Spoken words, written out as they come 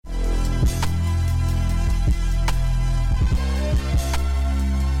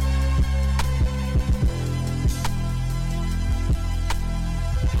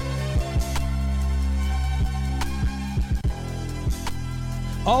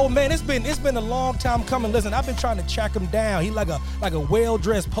Oh man, it's been a long time coming. Listen, I've been trying to track him down. He like a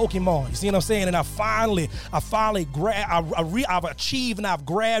well-dressed Pokemon. You see what I'm saying? And I finally I've achieved and I've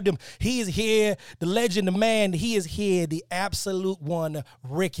grabbed him. He is here, the legend, the man. He is here, the absolute one,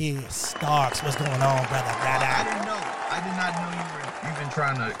 Ricky Starks. What's going on, brother? I didn't know. I did not know you've been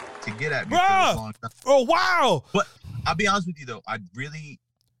trying to get at me Bruh, for this long time. Oh wow! But I'll be honest with you though, I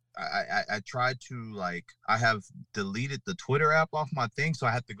tried to, like, I have deleted the Twitter app off my thing, so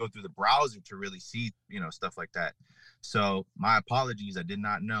I have to go through the browser to really see, stuff like that. So my apologies, I did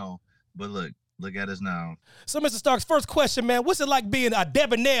not know. But look at us now. So, Mr. Starks, first question, man. What's it like being a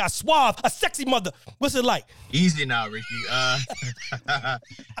debonair, a suave, a sexy mother? What's it like? Easy now, Ricky.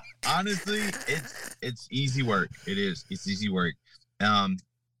 Honestly, it's easy work. It is. It's easy work.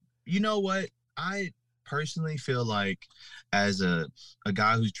 You know what? I personally feel like, as a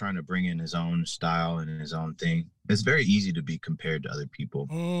guy who's trying to bring in his own style and his own thing, it's very easy to be compared to other people.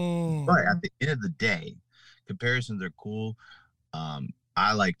 But at the end of the day, comparisons are cool.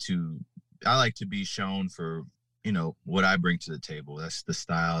 I like to be shown for, what I bring to the table. That's the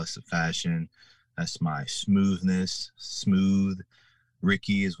style, that's the fashion, that's my smoothness. Smooth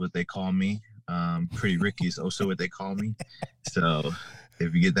Ricky is what they call me. Pretty Ricky is also what they call me. So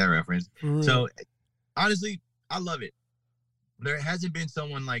if you get that reference. So honestly, I love it. There hasn't been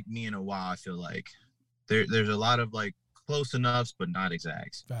someone like me in a while. I feel like there's a lot of like close enoughs, but not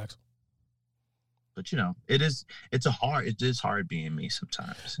exacts. Facts. But it is hard being me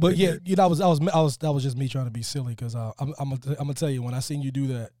sometimes. But yeah, that was just me trying to be silly, because I'm gonna tell you, when I seen you do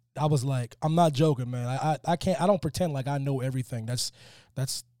that, I was like, I'm not joking, man. I don't pretend like I know everything. That's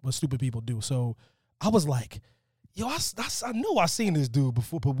what stupid people do. So I was like, yo, I know I seen this dude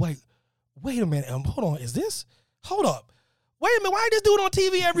before, but wait a minute, hold on, is this? Hold up. Wait a minute, why ain't this dude on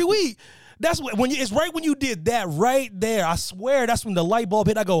TV every week? That's it's right when you did that right there. I swear that's when the light bulb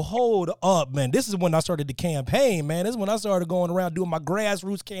hit. I go, hold up, man. This is when I started the campaign, man. This is when I started going around doing my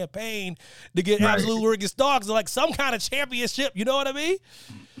grassroots campaign to get absolute Ricky Starks, like some kind of championship. You know what I mean?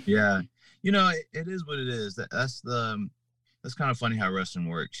 Yeah. It is what it is. That's kind of funny how wrestling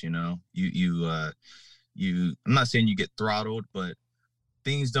works. I'm not saying you get throttled, but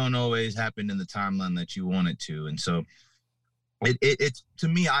things don't always happen in the timeline that you want it to. And so it's, to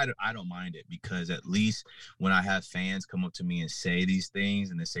me, I don't mind it, because at least when I have fans come up to me and say these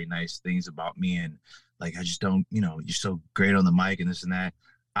things, and they say nice things about me, and like, I just don't, you're so great on the mic and this and that,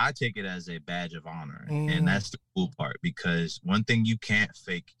 I take it as a badge of honor. And that's the cool part, because one thing you can't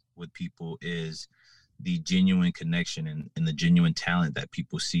fake with people is the genuine connection and the genuine talent that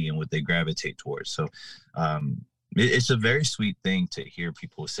people see and what they gravitate towards. So it's a very sweet thing to hear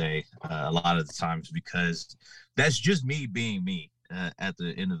people say a lot of the times, because that's just me being me at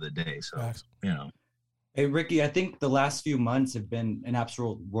the end of the day. So, Hey, Ricky, I think the last few months have been an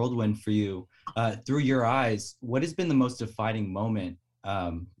absolute whirlwind for you. Through your eyes, what has been the most defining moment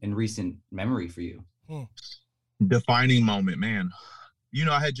in recent memory for you? Defining moment, man.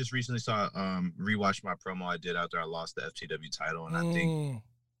 I had just recently rewatched my promo I did after I lost the FTW title, and I think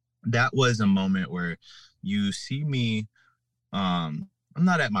that was a moment where you see me, I'm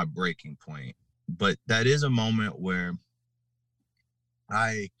not at my breaking point, but that is a moment where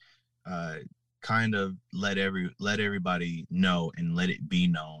I kind of let everybody know and let it be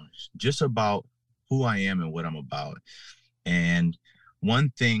known just about who I am and what I'm about. And one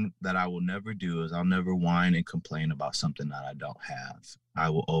thing that I will never do is I'll never whine and complain about something that I don't have. I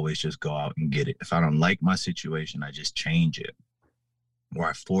will always just go out and get it. If I don't like my situation, I just change it, or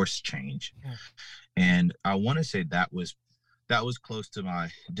I force change. And I want to say that was close to my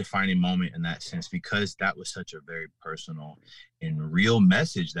defining moment in that sense, because that was such a very personal and real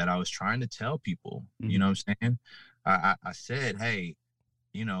message that I was trying to tell people. You know what I'm saying? I said, hey,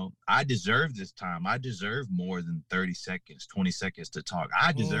 I deserve this time. I deserve more than 30 seconds, 20 seconds to talk.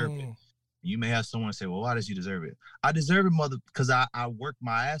 I deserve it. You may have someone say, well, why does he deserve it? I deserve it, because I work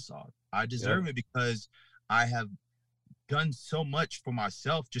my ass off. I deserve it because I have done so much for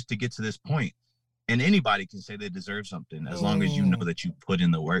myself just to get to this point. And anybody can say they deserve something as long as you know that you put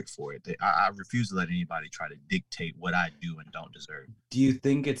in the work for it. I refuse to let anybody try to dictate what I do and don't deserve. Do you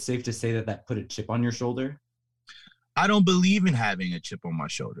think it's safe to say that put a chip on your shoulder? I don't believe in having a chip on my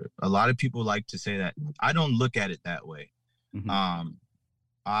shoulder. A lot of people like to say that. I don't look at it that way.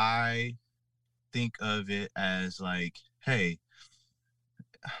 I think of it as like, hey,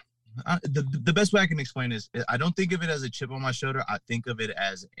 the best way I can explain is, I don't think of it as a chip on my shoulder. I think of it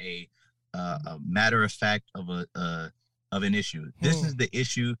as a matter of fact of an issue. This is the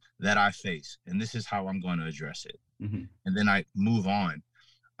issue that I face, and this is how I'm going to address it. And then I move on.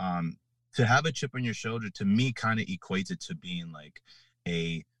 To have a chip on your shoulder, to me, kind of equates it to being like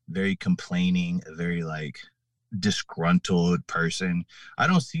a very complaining, a very like disgruntled person. I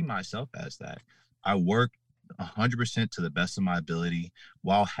don't see myself as that. I work 100% to the best of my ability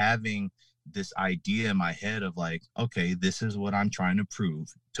while having this idea in my head of like, okay, this is what I'm trying to prove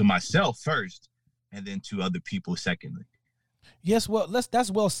to myself first, and then to other people secondly. Yes, well,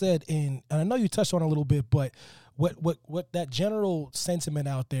 that's well said. And I know you touched on it a little bit, but what that general sentiment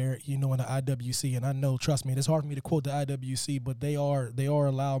out there, you know, in the IWC, and I know, trust me, it's hard for me to quote the IWC, but they are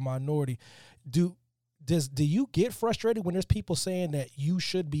a loud minority. Do you get frustrated when there's people saying that you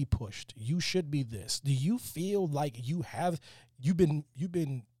should be pushed, you should be this? Do you feel like you've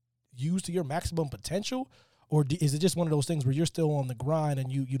been used to your maximum potential? Or is it just one of those things where you're still on the grind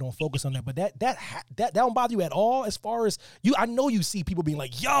and you don't focus on that? But that don't bother you at all as far as you? I know you see people being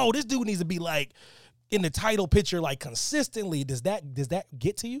like, yo, this dude needs to be like in the title picture like consistently. Does that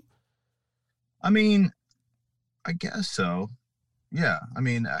get to you? I mean, I guess so. Yeah. I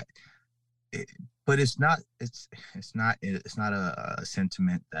mean, but it's not a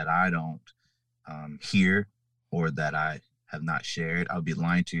sentiment that I don't hear or that I have not shared. I'll be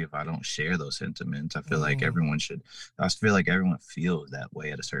lying to you if I don't share those sentiments. I feel like everyone feels that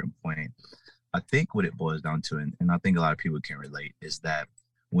way at a certain point. I think what it boils down to, and I think a lot of people can relate, is that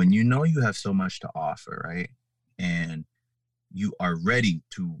when you know you have so much to offer, right? And you are ready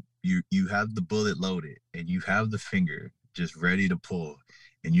to, you have the bullet loaded and you have the finger just ready to pull,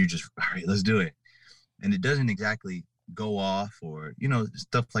 and you're just, all right, let's do it. And it doesn't exactly go off or, you know,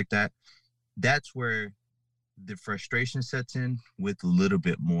 stuff like that. That's where the frustration sets in, with a little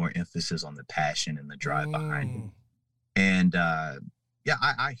bit more emphasis on the passion and the drive behind it. And yeah,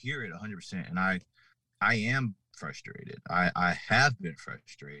 I hear it 100%. And I am frustrated. I have been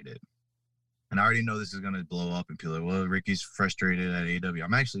frustrated. And I already know this is going to blow up and people are like, well, Ricky's frustrated at AEW.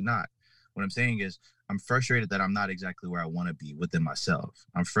 I'm actually not. What I'm saying is I'm frustrated that I'm not exactly where I want to be within myself.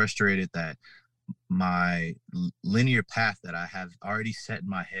 I'm frustrated that my linear path that I have already set in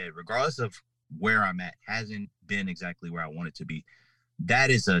my head, regardless of where I'm at, hasn't been exactly where I want it to be. That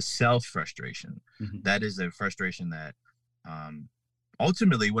is a self-frustration. Mm-hmm. That is a frustration that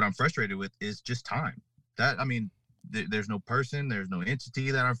ultimately what I'm frustrated with is just time. That, I mean, there's no person, there's no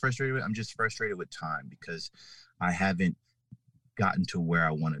entity that I'm frustrated with. I'm just frustrated with time because I haven't gotten to where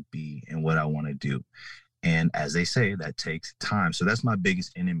I want to be and what I want to do. And as they say, that takes time. So that's my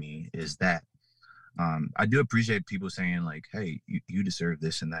biggest enemy, is that I do appreciate people saying like, hey, you deserve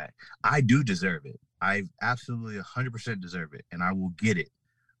this and that. I do deserve it. I absolutely 100% deserve it. And I will get it.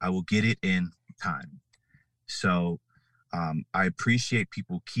 I will get it in time. So I appreciate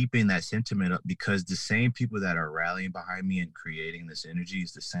people keeping that sentiment up, because the same people that are rallying behind me and creating this energy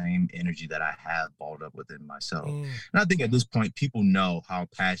is the same energy that I have balled up within myself. And I think at this point, people know how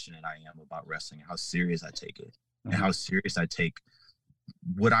passionate I am about wrestling, how serious I take it, and how serious I take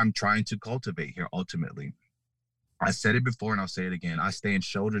what I'm trying to cultivate here ultimately. I said it before and I'll say it again. I stand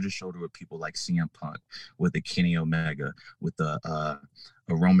shoulder to shoulder with people like CM Punk, with the Kenny Omega, with a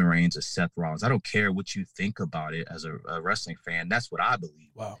Roman Reigns, a Seth Rollins. I don't care what you think about it as a wrestling fan. That's what I believe.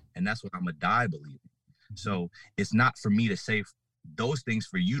 Wow. And that's what I'm going to die believing. So it's not for me to say those things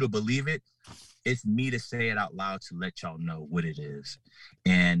for you to believe it. It's me to say it out loud to let y'all know what it is.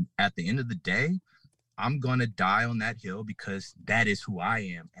 And at the end of the day, I'm going to die on that hill, because that is who I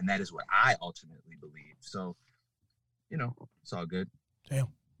am. And that is what I ultimately believe. So, you know, it's all good. Damn.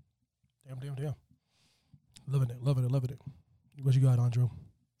 Loving it. What you got, Andrew?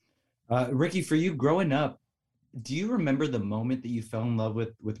 Ricky, for you growing up, do you remember the moment that you fell in love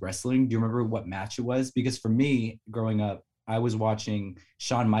with wrestling? Do you remember what match it was? Because for me, growing up, I was watching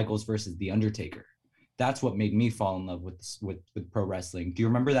Shawn Michaels versus The Undertaker. That's what made me fall in love with pro wrestling. Do you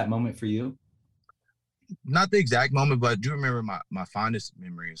remember that moment for you? Not the exact moment, but I do remember my fondest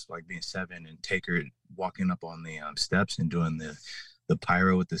memories, like being 7 and Taker walking up on the steps and doing the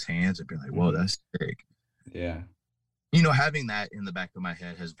pyro with his hands and being like, whoa, that's sick. Yeah. You know, having that in the back of my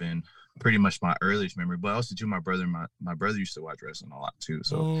head has been pretty much my earliest memory. But also, too, my brother used to watch wrestling a lot, too.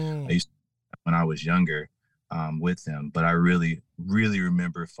 So I used to, when I was younger, with him. But I really, really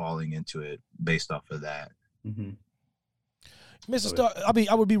remember falling into it based off of that. Mm-hmm. Mr. Stark,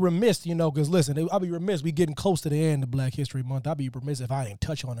 I would be remiss, you know, because listen, I'll be remiss. We getting close to the end of Black History Month. I'd be remiss if I didn't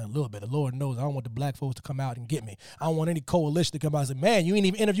touch on it a little bit. The Lord knows I don't want the black folks to come out and get me. I don't want any coalition to come out and say, man, you ain't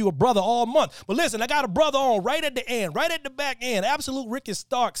even interview a brother all month. But listen, I got a brother on right at the end, right at the back end, absolute Ricky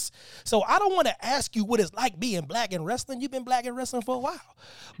Starks. So I don't want to ask you what it's like being black in wrestling. You've been black in wrestling for a while.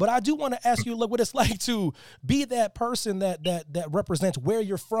 But I do want to ask you what it's like to be that person that represents where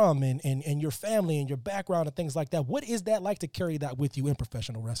you're from and your family and your background and things like that. What is that like to carry that with you in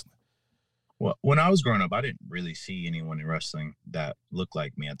professional wrestling? Well, when I was growing up, I didn't really see anyone in wrestling that looked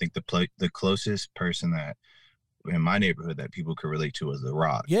like me. I think the closest person that in my neighborhood that people could relate to was The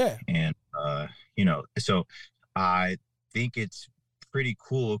Rock. Yeah. And so I think it's pretty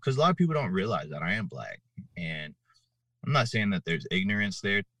cool because a lot of people don't realize that I am Black. And I'm not saying that there's ignorance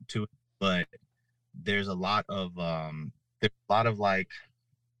there to it, but there's a lot of like,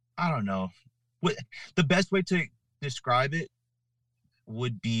 I don't know. What the best way to describe it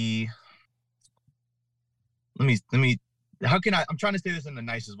would be, let me how can I'm trying to say this in the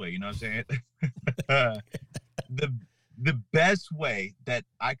nicest way, you know what I'm saying? The best way that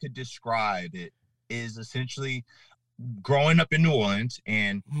I could describe it is essentially growing up in New Orleans,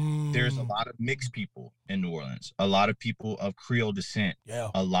 and there's a lot of mixed people in New Orleans, a lot of people of Creole descent,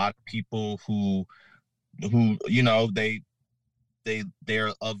 a lot of people who you know,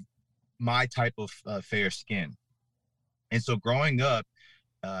 they're of my type of fair skin. And so growing up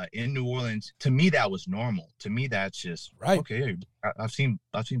in New Orleans, to me that was normal. To me that's just right. Okay, I've seen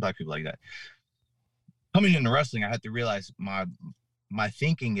Black people like that. Coming into wrestling, I had to realize my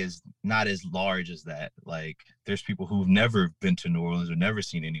thinking is not as large as that. Like, there's people who've never been to New Orleans or never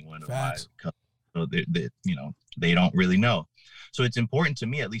seen anyone of my color, so they you know, they don't really know. So it's important to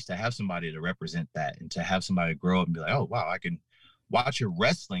me at least to have somebody to represent that, and to have somebody grow up and be like, oh wow, I can watch a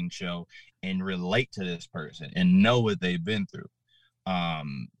wrestling show and relate to this person and know what they've been through.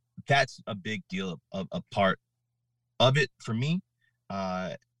 That's a big deal, of a part of it for me.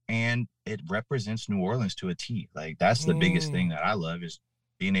 And it represents New Orleans to a T. Like, that's the biggest thing that I love, is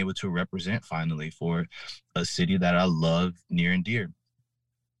being able to represent finally for a city that I love near and dear.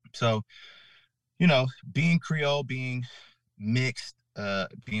 So, you know, being Creole, being mixed,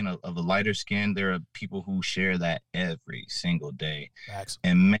 being of a lighter skin, there are people who share that every single day. Facts.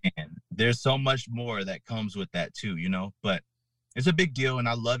 And man, there's so much more that comes with that too, you know, but it's a big deal and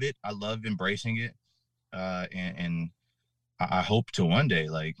I love it. I love embracing it. And I hope to one day,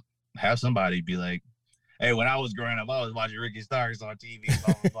 like, have somebody be like, hey, when I was growing up, I was watching Ricky Starks on TV,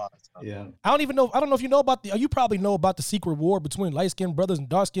 blah, blah, blah. So. Yeah. I don't know if you know about you probably know about the secret war between light-skinned brothers and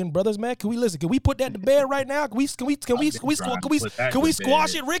dark-skinned brothers, man. Can we put that to bed right now? Can we squash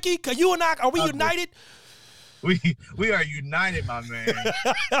it, Ricky? Can you and I, are we united? We are united, my man.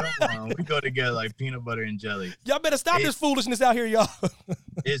 Come on, we go together like peanut butter and jelly. Y'all better stop this foolishness out here, y'all.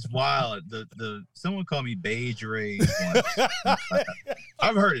 It's wild. Someone called me beige rays once.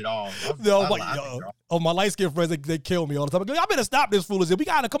 I've heard it all. My light skinned friends, they kill me all the time. Y'all better stop this foolishness. We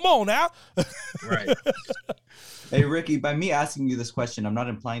gotta come on now. Right. Hey, Ricky, by me asking you this question, I'm not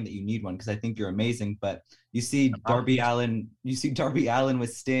implying that you need one because I think you're amazing, but you see Darby Allin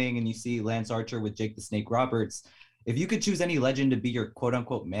with Sting, and you see Lance Archer with Jake the Snake Roberts. If you could choose any legend to be your quote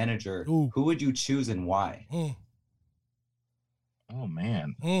unquote manager, who would you choose and why? Oh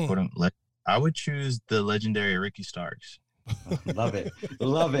man. I would choose the legendary Ricky Starks. Love it.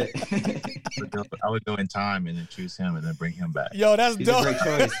 Love it. I would go in time and then choose him and then bring him back. Yo, that's dope. He's a great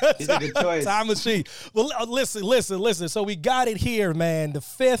choice. He's a good choice. Time machine. Well, listen. So we got it here, man. The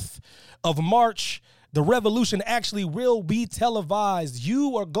 5th of March, the Revolution actually will be televised.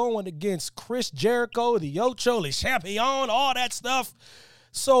 You are going against Chris Jericho, the Ocho, Le Champion, all that stuff.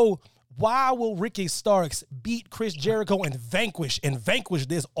 So why will Ricky Starks beat Chris Jericho and vanquish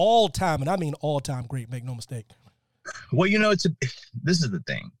this all-time, and I mean all-time great, make no mistake? Well, you know, this is the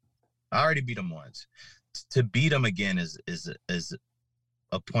thing. I already beat him once. To beat him again is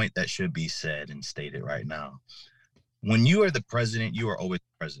a point that should be said and stated right now. When you are the president, you are always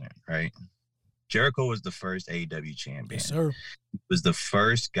the president, right? Jericho was the first AEW champion. Yes, sir. He was the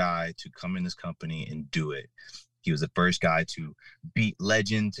first guy to come in this company and do it. He was the first guy to beat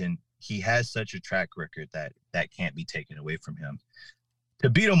legends, and he has such a track record that can't be taken away from him. To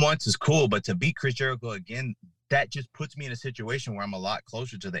beat him once is cool, but to beat Chris Jericho again, that just puts me in a situation where I'm a lot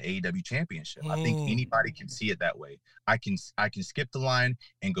closer to the AEW championship. I think anybody can see it that way. I can skip the line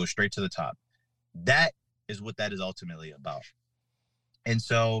and go straight to the top. That is what that is ultimately about. And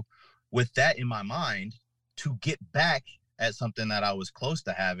so with that in my mind, to get back at something that I was close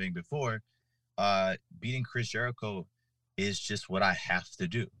to having before, beating Chris Jericho is just what I have to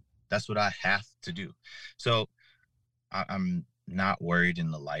do. That's what I have to do. So I'm not worried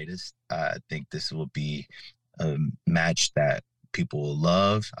in the lightest. I think this will be a match that people will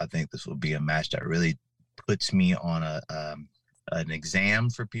love. I think this will be a match that really puts me on an exam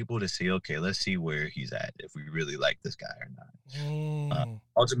for people to see, okay, let's see where he's at, if we really like this guy or not.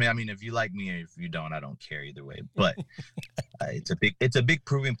 Ultimately, I mean, if you like me or if you don't, I don't care either way. But it's a big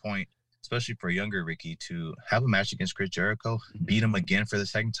proving point, especially for younger Ricky, to have a match against Chris Jericho, beat him again for the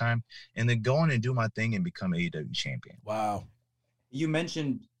second time, and then go on and do my thing and become AEW champion. Wow. You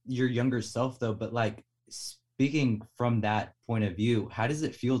mentioned your younger self though, but like speaking from that point of view, how does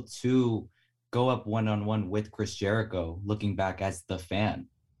it feel to go up one-on-one with Chris Jericho, looking back as the fan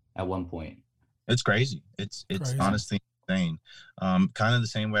at one point? It's crazy. It's Crazy. honestly insane. Kind of the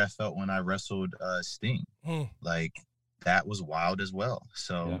same way I felt when I wrestled Sting. Like that was wild as well.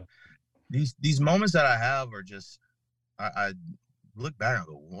 So these moments that I have are just, I look back and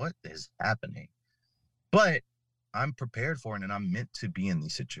go, what is happening? But I'm prepared for it, and I'm meant to be in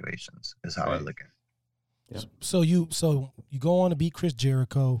these situations. Is how I look at it. Yeah. So you go on to beat Chris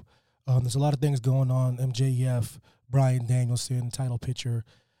Jericho. There's a lot of things going on. MJF, Bryan Danielson, title picture.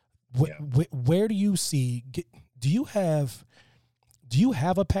 Where do you see? Do you have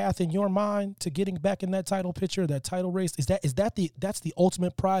a path in your mind to getting back in that title picture, that title race? That's the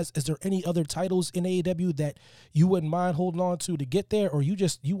ultimate prize? Is there any other titles in AEW that you wouldn't mind holding on to get there, or you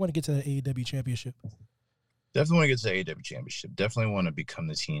want to get to the AEW championship? Definitely want to get to the AEW championship. Definitely want to become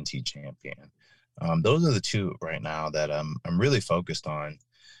the TNT champion. Those are the two right now that I'm really focused on.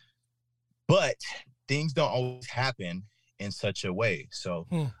 But things don't always happen in such a way. So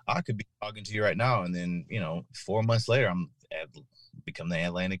I could be talking to you right now, and then 4 months later, become the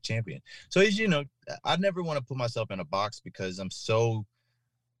Atlantic champion. So as you know, I never want to put myself in a box because I'm so,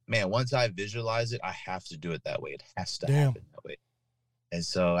 once I visualize it, I have to do it that way. It has to happen that way. And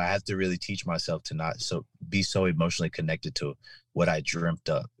so I have to really teach myself to not be so emotionally connected to what I dreamt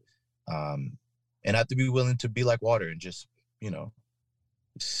up. And I have to be willing to be like water and just,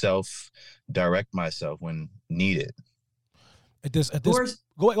 self-direct myself when needed. Go,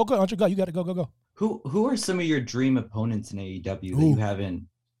 Andre, go. You got to go. Who are some of your dream opponents in AEW that you haven't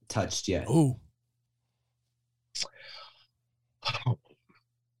touched yet?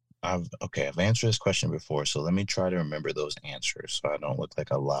 I've answered this question before, so let me try to remember those answers so I don't look like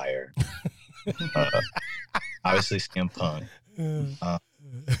a liar. Obviously, CM Punk.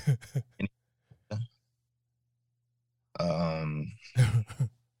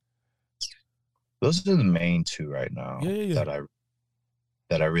 Those are the main two right now that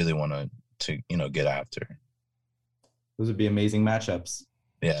I really want to get after. Those would be amazing matchups.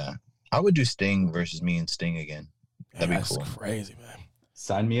 Yeah, I would do Sting versus me and Sting again. That'd be cool. That's crazy, man.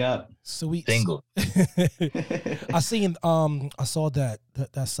 Sign me up. Sweet. Single. I saw that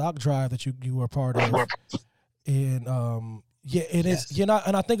sock drive that you were a part of, and it is. And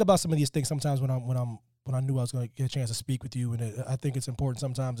I think about some of these things sometimes when I knew I was going to get a chance to speak with you, and I think it's important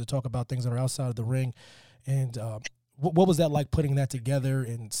sometimes to talk about things that are outside of the ring. And what was that like, putting that together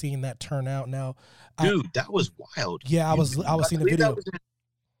and seeing that turn out? Now, dude, that was wild. Yeah, I was seeing the video. That was in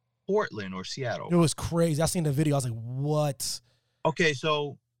Portland or Seattle. It was crazy. I seen the video. I was like, what? Okay,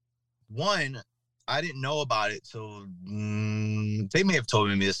 so one, I didn't know about it, so they may have told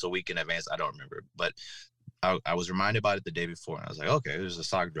me this a week in advance. I don't remember, but I was reminded about it the day before, and I was like, okay, there's a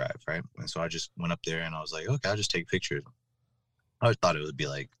sock drive, right? And so I just went up there, and I was like, okay, I'll just take pictures. I thought it would be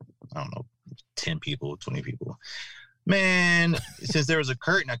like, I don't know, 10 people, 20 people. Man, since there was a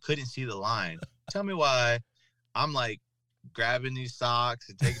curtain, I couldn't see the line. Tell me why I'm like grabbing these socks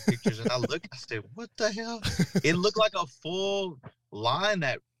and taking pictures, and I said, what the hell? It looked like a full line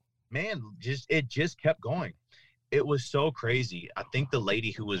that, man, it just kept going. It was so crazy. I think the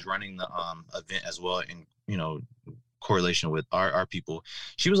lady who was running the event as well, in correlation with our people,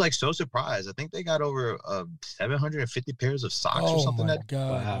 she was like so surprised. I think they got over 750 pairs of socks or something. Oh my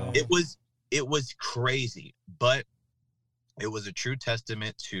God! Wow. It was crazy, but it was a true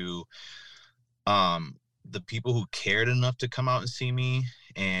testament to the people who cared enough to come out and see me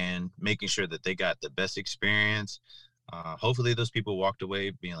and making sure that they got the best experience. Hopefully those people walked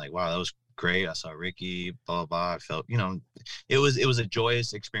away being like, wow, that was great. I saw Ricky, blah, blah, blah. I felt, it was a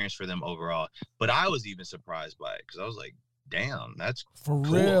joyous experience for them overall. But I was even surprised by it because I was like, damn, that's for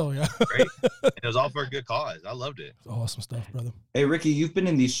cool. Real. Yeah. Great. And it was all for a good cause. I loved it. Awesome stuff, brother. Hey, Ricky, you've been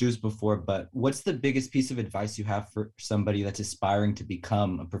in these shoes before, but what's the biggest piece of advice you have for somebody that's aspiring to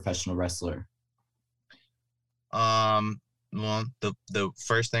become a professional wrestler? Well, the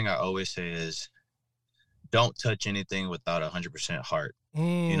first thing I always say is don't touch anything without 100% heart.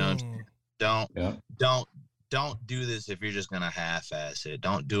 You know what I'm saying? Don't do this if you're just gonna half-ass it.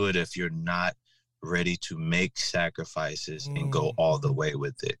 Don't do it if you're not ready to make sacrifices and go all the way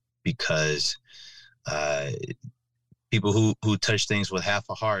with it, because people who touch things with half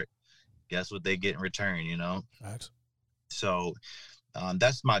a heart, guess what they get in return, Facts. So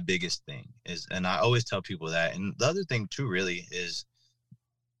that's my biggest thing and I always tell people that. And the other thing too really is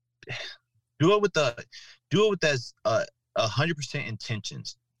do it with as 100%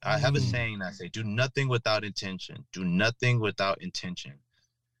 intentions. I have a saying that I say, do nothing without intention. Do nothing without intention,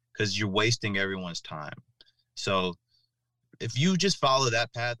 because you're wasting everyone's time. So if you just follow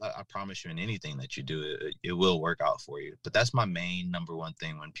that path, I promise you in anything that you do, it will work out for you. But that's my main number one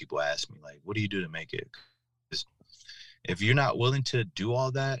thing when people ask me, like, what do you do to make it? If you're not willing to do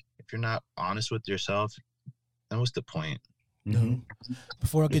all that, if you're not honest with yourself, then what's the point? Mm-hmm.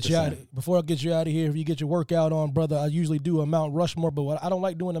 Before I get you out of here, if you get your workout on, brother, I usually do a Mount Rushmore, but I don't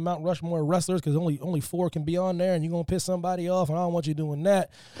like doing the Mount Rushmore wrestlers because only 4 can be on there, and you're gonna piss somebody off, and I don't want you doing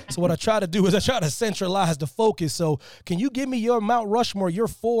that. So what I try to do is I try to centralize the focus. So can you give me your Mount Rushmore, your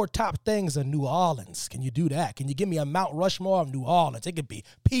 4 top things of New Orleans? Can you do that? Can you give me a Mount Rushmore of New Orleans? It could be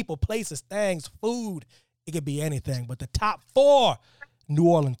people, places, things, food. It could be anything, but the top 4 New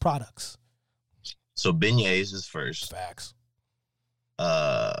Orleans products. So beignets is first. Facts.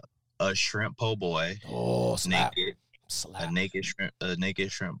 A shrimp po' boy. Oh, slap. Naked. Slap. A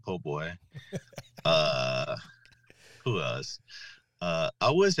naked shrimp po' boy. Who else? I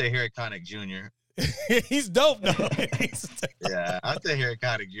would say Harry Connick Jr. He's dope though. Yeah, I'd say Harry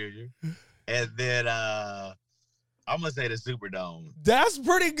Connick Jr. And then I'm gonna say the Superdome. That's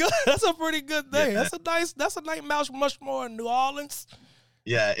pretty good. That's a pretty good thing. Yeah. That's a nice Mount Rushmore in New Orleans.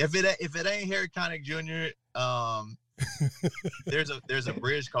 Yeah, if it ain't Harry Connick Jr., there's a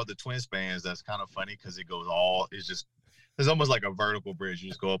bridge called the Twin Spans that's kind of funny because it's almost like a vertical bridge. You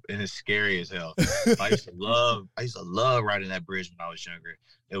just go up and it's scary as hell. I used to love riding that bridge when I was younger.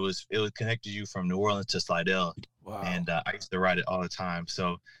 It would connect you from New Orleans to Slidell. Wow. And I used to ride it all the time.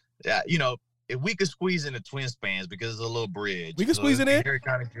 So yeah, if we could squeeze in the Twin Spans because it's a little bridge. We can squeeze it in. Harry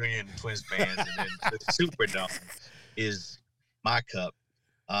Connick Jr. and the Twin Spans, and then the Superdome is my cup.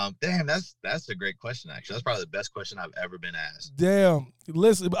 Damn, that's a great question, actually. That's probably the best question I've ever been asked. Damn.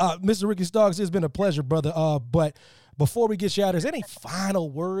 Listen, Mr. Ricky Starks, it's been a pleasure, brother. But before we get you out, is there any final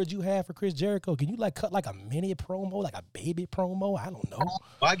words you have for Chris Jericho? Can you cut like a mini promo, like a baby promo? I don't know.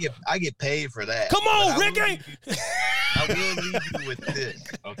 Well, I get paid for that. Come on, Ricky! I will leave you with this,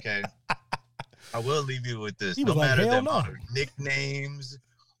 okay? I will leave you with this. He No was like, matter hell the no. amount of nicknames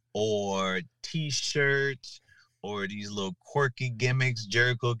or T-shirts or these little quirky gimmicks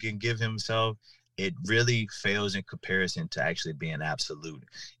Jericho can give himself, it really fails in comparison to actually being absolute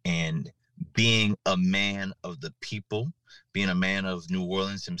and being a man of the people, being a man of New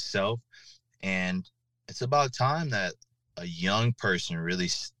Orleans himself. And it's about time that a young person really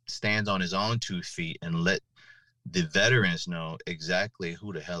stands on his own 2 feet and let the veterans know exactly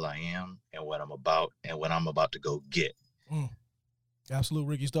who the hell I am and what I'm about and what I'm about to go get. Absolute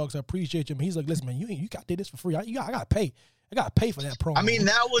Ricky Starks. I appreciate you. He's like, listen, man, you got to do this for free. I got to pay. I got to pay for that promo. I mean,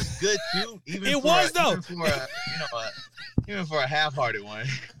 that was good too. Even for a half-hearted one.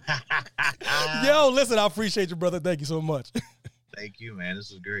 Yo, listen, I appreciate you, brother. Thank you so much. Thank you, man. This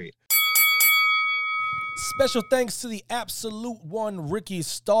was great. Special thanks to the absolute one, Ricky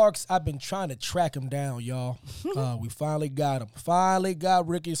Starks. I've been trying to track him down, y'all. We finally got him. Finally got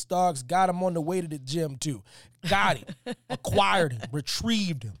Ricky Starks. Got him on the way to the gym, too. Got him. Acquired him.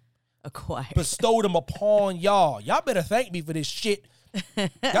 Retrieved him. Acquired. Bestowed him upon y'all. Y'all better thank me for this shit.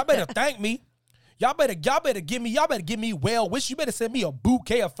 Y'all better thank me. Y'all better give me well wish. You better send me a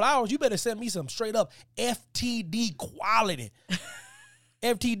bouquet of flowers. You better send me some straight up FTD quality.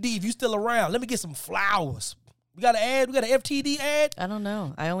 FTD, if you still around, let me get some flowers. We got an ad? We got an FTD ad? I don't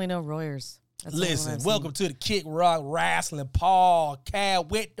know. I only know Royers. That's Listen, welcome to the Kick Rock Wrestling Podcast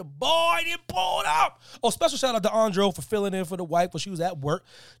with the boy that pulled up. Oh, special shout out to Andro for filling in for the wife when she was at work,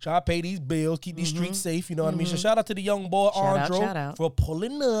 trying to pay these bills, keep these streets safe, you know what I mean? So shout out to the young boy, shout out. for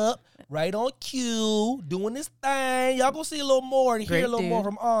pulling up right on cue, doing this thing. Y'all gonna see a little more and hear a little more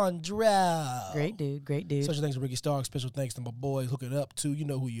from Andro. Great dude. Special thanks to Ricky Stark. Special thanks to my boys hooking up too. You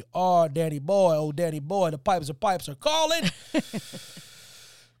know who you are, Danny Boy. Oh, Danny Boy, the pipes are calling.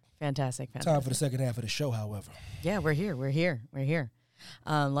 Fantastic. Time for the second half of the show, however. Yeah, we're here.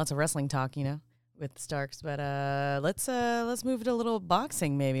 Lots of wrestling talk, with Starks, but let's move to a little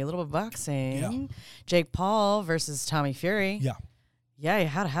boxing, maybe a little bit of boxing. Yeah. Jake Paul versus Tommy Fury. Yeah. Yeah.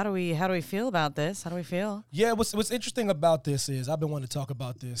 How do we feel about this? How do we feel? Yeah. What's interesting about this is I've been wanting to talk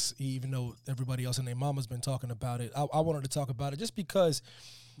about this, even though everybody else and their mama's been talking about it. I wanted to talk about it just because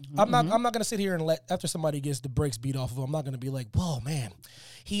I'm not gonna sit here and let after somebody gets the brakes beat off of him, I'm not gonna be like, whoa, man.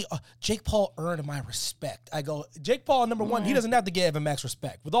 Jake Paul earned my respect. I go, Jake Paul, number one, he doesn't have to give Evan Max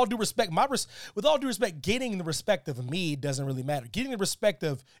respect. With all due respect, getting the respect of me doesn't really matter. Getting the respect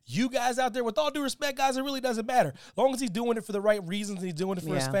of you guys out there, with all due respect, guys, it really doesn't matter. As long as he's doing it for the right reasons, and he's doing it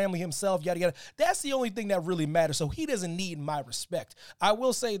for his family, himself, yada, yada. That's the only thing that really matters. So he doesn't need my respect. I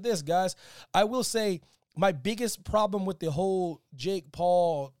will say this, guys. I will say my biggest problem with the whole Jake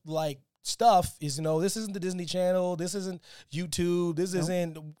Paul, stuff is, this isn't the Disney Channel, this isn't YouTube, this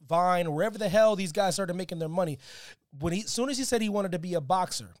isn't Vine, wherever the hell these guys started making their money. As soon as he said he wanted to be a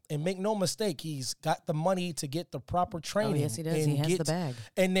boxer, and make no mistake, he's got the money to get the proper training. Oh, yes, he does. He has the bag.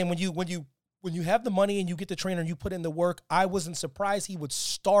 And then when you have the money and you get the trainer and you put in the work, I wasn't surprised he would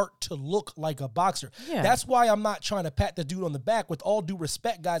start to look like a boxer. Yeah. That's why I'm not trying to pat the dude on the back. With all due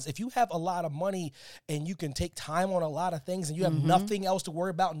respect, guys, if you have a lot of money and you can take time on a lot of things and you have nothing else to worry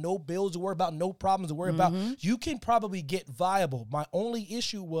about, no bills to worry about, no problems to worry about, you can probably get viable. My only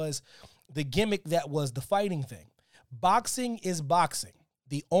issue was the gimmick that was the fighting thing. Boxing is boxing.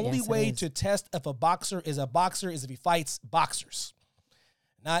 The only way to test if a boxer is if he fights boxers.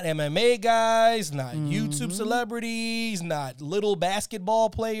 Not MMA guys, not YouTube celebrities, not little basketball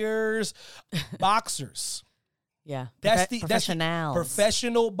players, boxers. Yeah, That's professionals.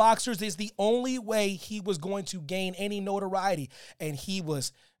 Professional boxers is the only way he was going to gain any notoriety. And he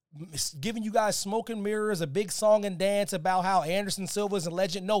was giving you guys smoke and mirrors, a big song and dance about how Anderson Silva's a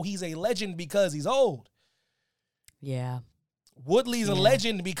legend. No, he's a legend because he's old. Yeah. Woodley's a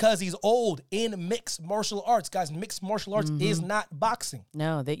legend because he's old in mixed martial arts. Guys, mixed martial arts is not boxing.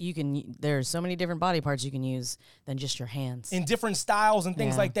 No, there's so many different body parts you can use than just your hands. In different styles and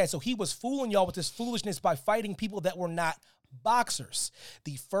things like that. So he was fooling y'all with this foolishness by fighting people that were not boxers.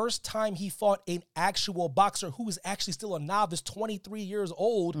 The first time he fought an actual boxer who is actually still a novice, 23 years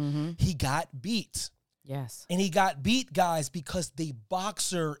old, he got beat. Yes. And he got beat, guys, because the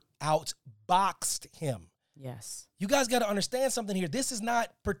boxer outboxed him. Yes. You guys got to understand something here. This is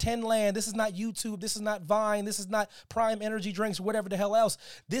not pretend land. This is not YouTube. This is not Vine. This is not Prime Energy drinks or whatever the hell else.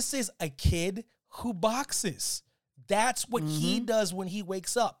 This is a kid who boxes. That's what he does when he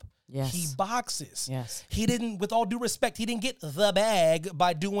wakes up. Yes. He boxes. Yes. He didn't, with all due respect, he didn't get the bag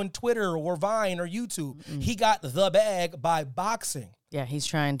by doing Twitter or Vine or YouTube. He got the bag by boxing. Yeah, he's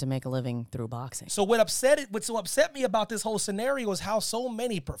trying to make a living through boxing. So what so upset me about this whole scenario is how so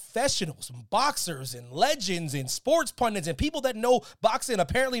many professionals and boxers and legends and sports pundits and people that know boxing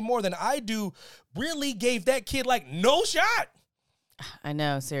apparently more than I do really gave that kid like no shot. I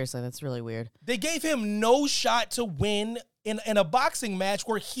know, seriously, that's really weird. They gave him no shot to win in a boxing match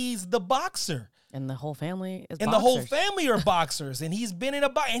where he's the boxer. And the whole family is And boxers. the whole family are boxers. And he's been in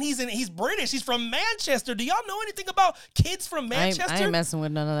and he's British. He's from Manchester. Do y'all know anything about kids from Manchester? I ain't messing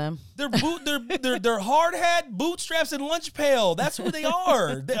with none of them. They're hard hat, bootstraps, and lunch pail. That's who they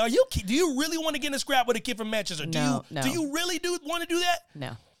are. Do you really want to get in a scrap with a kid from Manchester? No. Do you really want to do that?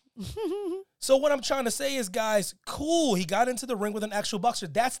 No. So what I'm trying to say is, guys, cool. He got into the ring with an actual boxer.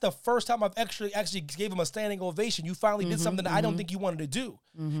 That's the first time I've actually gave him a standing ovation. You finally did something that I don't think you wanted to do.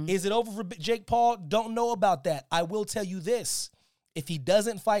 Is it over for Jake Paul? Don't know about that. I will tell you this. If he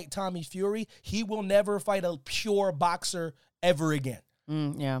doesn't fight Tommy Fury, he will never fight a pure boxer ever again.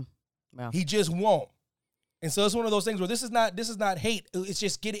 Yeah. Well. He just won't. And so it's one of those things where this is not hate. It's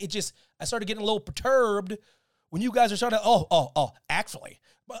just I started getting a little perturbed when you guys are starting to, actually,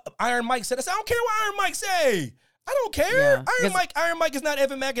 Iron Mike said, I don't care what Iron Mike say. I don't care. Yeah, Iron Mike is not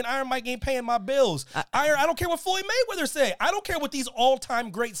Evan Mack, and Iron Mike ain't paying my bills. I don't care what Floyd Mayweather say. I don't care what these all-time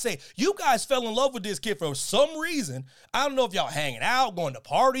greats say. You guys fell in love with this kid for some reason. I don't know if y'all hanging out, going to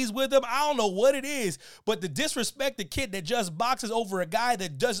parties with him. I don't know what it is, but the disrespect the kid that just boxes over a guy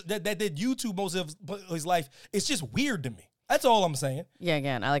that did YouTube most of his life, it's just weird to me. That's all I'm saying. Yeah,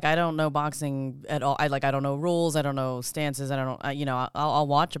 again, I don't know boxing at all. I don't know rules. I don't know stances. I don't know. I'll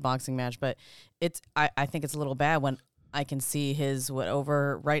watch a boxing match, but I think it's a little bad when I can see his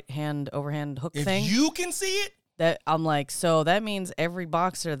overhand hook thing. If you can see it, that I'm like, so that means every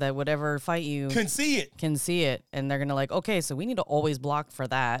boxer that would ever fight you can see it, and they're gonna like, okay, so we need to always block for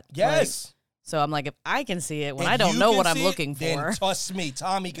that. Yes. Like, so I'm like, if I can see it when if I don't know what I'm see looking it, then for, trust me,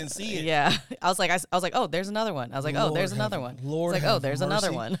 Tommy can see it. Yeah, I was like, oh, there's another one. I was like, oh, there's another one. Lord, it's like, oh, there's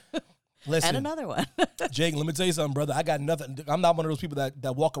another one. Listen, and another one. Jake, let me tell you something, brother. I got nothing. I'm not one of those people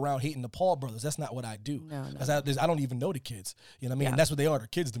that walk around hating the Paul brothers. That's not what I do. No. I don't even know the kids. You know what I mean? Yeah. And that's what they are. They're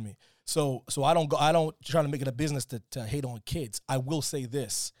kids to me. So I don't try to make it a business to hate on kids. I will say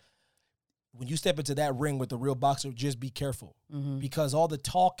this. When you step into that ring with the real boxer, just be careful. Because all the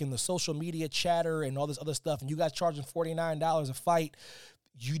talk and the social media chatter and all this other stuff, and you guys charging $49 a fight,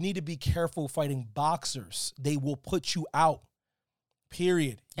 you need to be careful fighting boxers. They will put you out.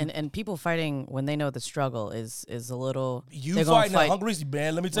 Period. And people fighting when they know the struggle is a little. You fighting a hungry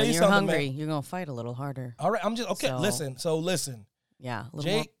man. Let me tell you something, hungry, man. You're gonna fight a little harder. All right, I'm just okay. So, Listen. Yeah,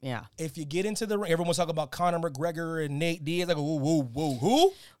 Jake. Yeah. If you get into the ring, everyone's talking about Conor McGregor and Nate Diaz. Like, whoa,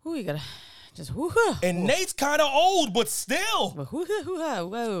 who? Who you gotta just whoo? And Nate's kind of old, but still.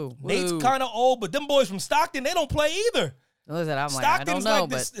 Whoa. Nate's kind of old, but them boys from Stockton, they don't play either. Listen, I'm like, I don't know,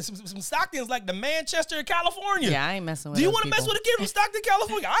 but some Stockton's like the Manchester of California. yeah, I ain't messing with. Do you want to mess with a kid from Stockton,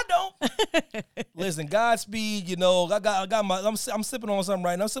 California? I don't. Listen, Godspeed. You know, I got my. I'm sipping on something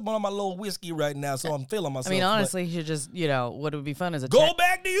right now. I'm sipping on my little whiskey right now, so I'm feeling myself. I mean, honestly, you should just, what would be fun is go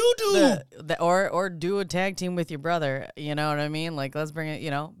back to YouTube, or do a tag team with your brother. You know what I mean? Like, let's bring it.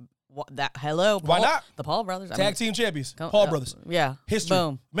 Hello. Paul, why not? The Paul brothers, tag team champions, Paul brothers. Yeah, history.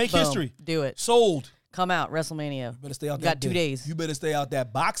 Boom, make boom. History. Do it. Sold. Come out, WrestleMania. You better stay out. You got 2 days. You better stay out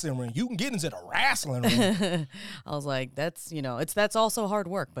that boxing ring. You can get into the wrestling ring. I was like, that's that's also hard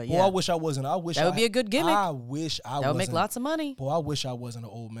work, but yeah. Boy, I wish I wasn't. I wish that would be a good gimmick. I wish I wasn't. That would make lots of money. Boy, I wish I wasn't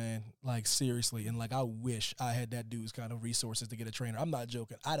an old man. Like, seriously. And like, I wish I had that dude's kind of resources to get a trainer. I'm not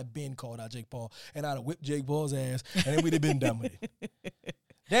joking. I'd have been called out Jake Paul, and I'd have whipped Jake Paul's ass, and then we'd have been done with it.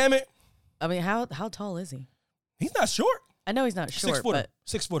 Damn it. I mean, how tall is he? He's not short. I know he's not short, 6 footer. but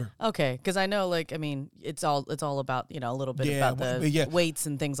 6 footer. Okay, because I know, like, I mean, it's all about a little bit about the weights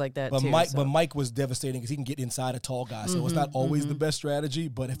and things like that. But too, but Mike was devastating because he can get inside a tall guy, so it's not always the best strategy.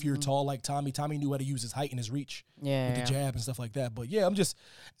 But if you're tall like Tommy knew how to use his height and his reach, with the jab and stuff like that. But yeah, I'm just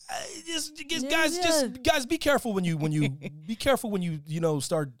guys, be careful when you be careful when you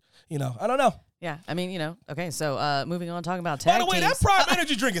start. I don't know. Yeah, I mean, Okay, so moving on, talking about tag teams. By the way, teams. that Prime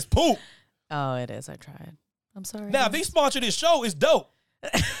Energy drink is poop. Oh, it is. I tried. I'm sorry. Now, if they sponsor this show, it's dope.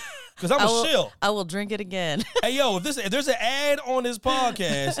 Because I'm a shill. I will drink it again. Hey, yo, if there's an ad on this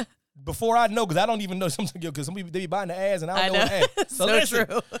podcast, before I know, because I don't even know because some people, they be buying the ads and I don't know what ad. So true.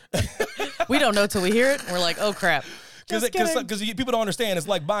 We don't know till we hear it. We're like, oh, crap. Because people don't understand. It's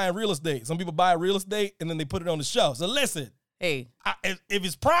like buying real estate. Some people buy real estate and then they put it on the show. So listen. Hey. If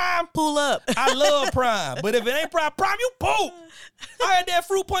it's Prime, pull up. I love Prime. But if it ain't Prime, you poop. I had that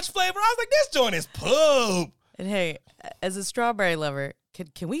fruit punch flavor. I was like, this joint is poop. And hey, as a strawberry lover,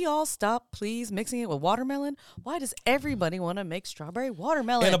 can we all stop, please, mixing it with watermelon? Why does everybody want to make strawberry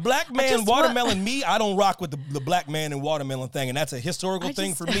watermelon? And a black man watermelon, I don't rock with the black man and watermelon thing. And that's a historical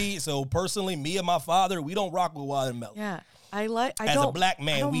thing for me. So personally, me and my father, we don't rock with watermelon. Yeah. As a black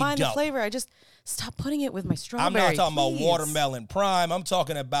man, I don't mind the flavor. I just stop putting it with my strawberry. I'm not talking about watermelon Prime. I'm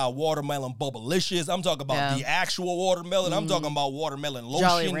talking about watermelon Bubblicious. I'm talking about the actual watermelon. I'm talking about watermelon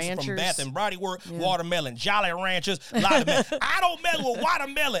lotions from Bath and Body Works. Yeah. Watermelon Jolly Ranchers. I don't mess with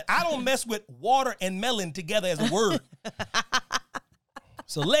watermelon. I don't mess with water and melon together as a word.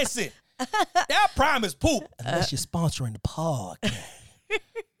 So listen, that Prime is poop unless you're sponsoring the podcast.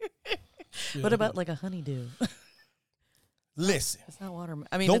 What about like a honeydew? Listen, it's not watermelon.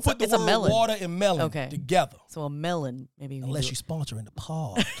 I mean, don't put the word a melon. Water and melon together. So a melon, maybe. Unless you're sponsoring the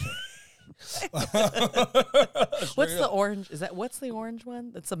podcast. What's the orange? What's the orange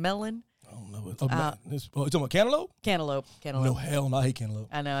one? That's a melon. I don't know. You talking about cantaloupe? Cantaloupe. No, hell no. I hate cantaloupe.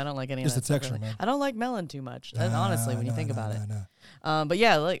 I know. I don't like any of that. It's the texture, really. man. I don't like melon too much. Honestly, when you think about it. But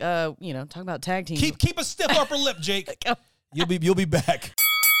yeah, like talking about tag teams. Keep a stiff upper lip, Jake. You'll be back.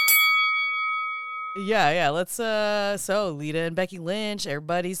 Yeah. Let's so Lita and Becky Lynch,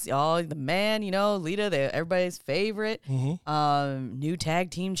 everybody's the man, Lita, everybody's favorite. New tag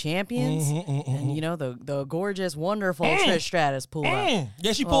team champions. And the gorgeous, wonderful Trish Stratus pulled up.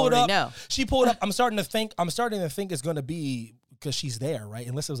 Yeah, she pulled up. No. She pulled up. I'm starting to think it's gonna be because she's there, right?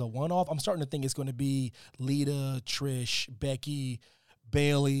 Unless it was a one-off. I'm starting to think it's gonna be Lita, Trish, Becky,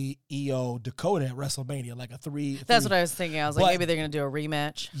 Bailey, Io, Dakota at WrestleMania, like a three. That's what I was thinking. I was like, maybe they're gonna do a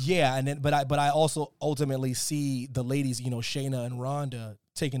rematch. Yeah, and then but I also ultimately see the ladies, Shayna and Ronda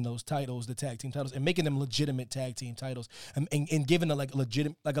taking those titles, the tag team titles, and making them legitimate tag team titles, and giving them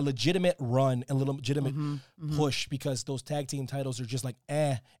a legitimate run and a little legitimate push, because those tag team titles are just like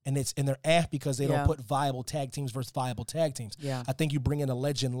and they're because they don't put viable tag teams versus viable tag teams. Yeah. I think you bring in a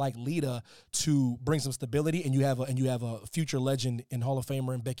legend like Lita to bring some stability, and you have a future legend in Hall of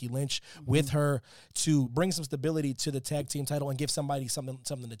Famer and Becky Lynch with her to bring some stability to the tag team title and give somebody something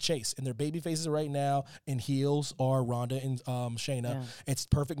to chase. And their baby faces right now and heels are Ronda and Shayna. Yeah. It's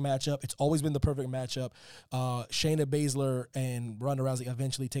perfect matchup. It's always been the perfect matchup. Shayna Baszler and Ronda Rousey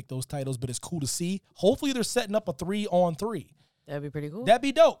eventually take those titles, but it's cool to see. Hopefully they're setting up a 3-on-3. That'd be pretty cool. That'd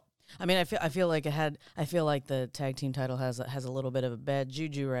be dope. I mean, I feel like the tag team title has a little bit of a bad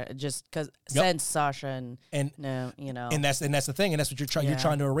juju, right? Just because since Sasha and that's the thing, and that's what you're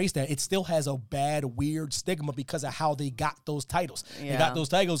trying to erase. That it still has a bad, weird stigma because of how they got those titles. Yeah. They got those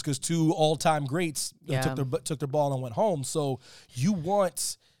titles because two all-time greats took their ball and went home. So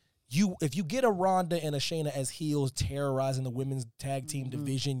if you get a Ronda and a Shayna as heels terrorizing the women's tag team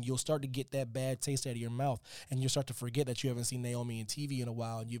division, you'll start to get that bad taste out of your mouth, and you'll start to forget that you haven't seen Naomi on TV in a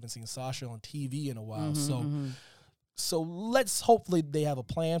while, and you haven't seen Sasha on TV in a while. So let's hopefully they have a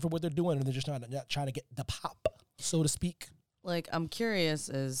plan for what they're doing, and they're just not trying to get the pop. so to speak. Like, I'm curious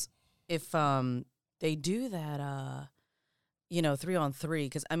is if they do that, 3-on-3,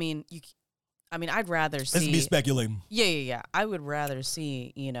 because I'd rather see. Let's be speculating. Yeah. I would rather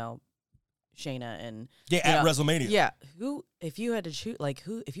see, Shayna and at WrestleMania. Yeah, if you had to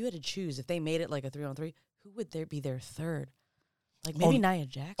choose, if they made it like a 3-on-3, who would there be their third? Like maybe Nia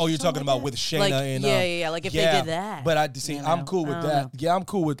Jax. Oh, you're talking about with Shayna and like if they did that. But I'm cool with that. Yeah, I'm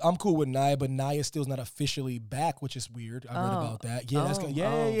cool with Nia, but Nia still's not officially back, which is weird. I read about that.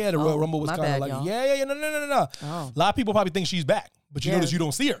 Yeah, the Royal Rumble was kind of like no. A lot of people probably think she's back, but you notice you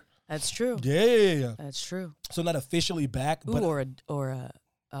don't see her. That's true. Yeah. That's true. So not officially back, but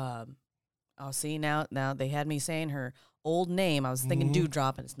see now they had me saying her old name. I was thinking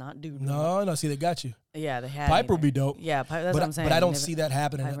Doudrop, and it's not Doudrop. No, see, they got you. Yeah, they had Piper would be dope. Yeah, that's what I'm saying. But I don't see that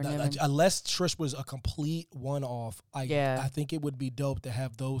happening unless Trish was a complete one-off. I think it would be dope to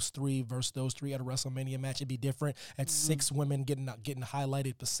have those three versus those three at a WrestleMania match. It'd be different. At 6 women getting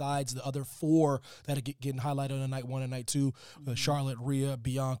highlighted besides the other 4 that are getting highlighted on night 1 and night 2, Charlotte, Rhea,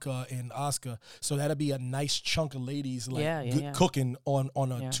 Bianca, and Asuka. So that'd be a nice chunk of ladies cooking on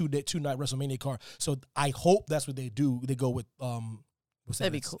a 2-night WrestleMania card. So I hope that's what they do. They go with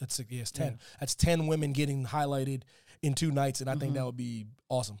that'd be cool. It's 10. Yeah. That's 10 women getting highlighted in 2 nights, and I think that would be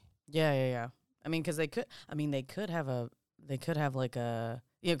awesome. Yeah. I mean, because they could have like a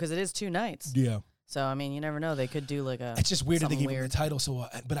because it is 2 nights. Yeah. So I mean, you never know. They could do like a. It's just weird that they give him the title. So,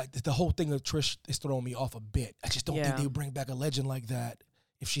 the whole thing of Trish is throwing me off a bit. I just don't think they would bring back a legend like that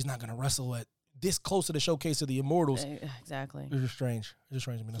if she's not going to wrestle at this close to the showcase of the Immortals. Exactly. It's just strange. It's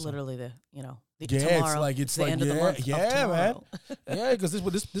strange to me. It's literally the tomorrow. It's the end of the month. Yeah, man. Yeah, because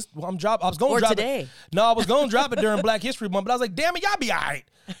this I'm drop. I was going to drop today. No, I was going to drop it during Black History Month, but I was like, damn it, y'all be all right.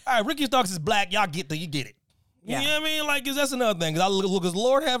 All right, Ricky Starks is black. Y'all get it. Yeah. You know what I mean? Like, that's another thing. Because I look,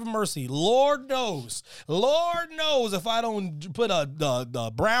 Lord have mercy. Lord knows if I don't put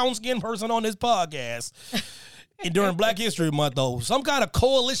the brown skinned person on this podcast. During Black History Month, though, some kind of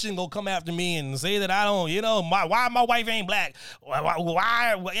coalition gonna come after me and say that I don't, why my wife ain't black?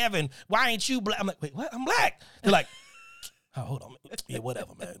 Why Evan? Why ain't you black? I'm like, wait, what? I'm black. They're like, oh, hold on, yeah,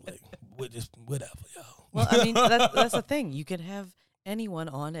 whatever, man. Like, just whatever, yo. Well, I mean, that's the thing. You can have anyone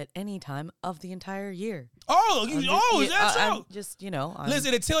on at any time of the entire year. Is that so? Just,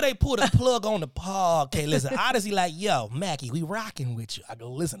 listen, until they pull the plug on the podcast, listen, Odyssey like, yo, Mackie, we rocking with you. I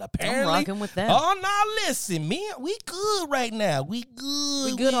go, listen, apparently. I'm rocking with them. Oh, no, listen, man, we good right now. We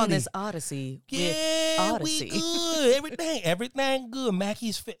good on this Odyssey. Yeah, Odyssey. We good. Everything good.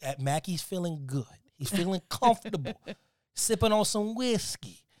 Mackie's feeling good. He's feeling comfortable. Sipping on some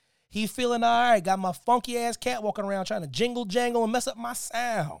whiskey. He feeling all right. Got my funky ass cat walking around trying to jingle jangle and mess up my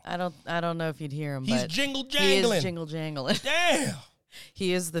sound. I don't know if you'd hear him. He's but jingle jangling. He is jingle jangling. Damn.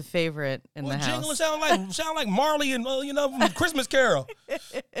 He is the favorite in the house. Jingling sound like Marley and from Christmas Carol.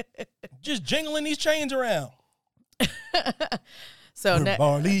 Just jingling these chains around. So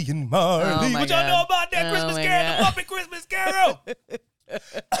Marley and Marley. What y'all know about that Christmas Carol? The Muppet Christmas Carol.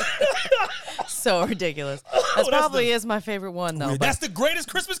 So ridiculous. That probably is my favorite one, though. That's the greatest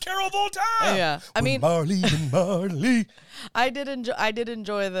Christmas Carol of all time. Yeah, I mean, Marley and Marley. I did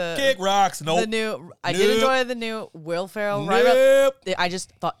enjoy the Kick Rocks. Nope. The new. I did enjoy the new Will Ferrell. Nope. I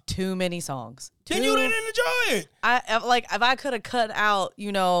just thought too many songs. Then you didn't enjoy it. I like if I could have cut out,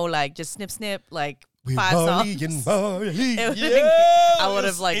 like just snip, like. With 5 Marley songs. And Marley. I would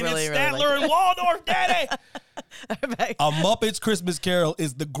have really Statler and Waldorf, daddy. A Muppet's Christmas Carol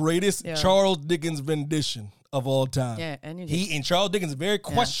is the greatest Charles Dickens rendition of all time. Yeah, and Charles Dickens is very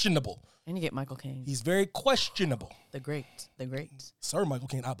questionable. And you get Michael Caine. He's very questionable. The great. Sir Michael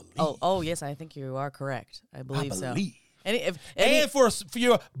Caine, I believe. Oh, yes, I think you are correct. I believe so. And for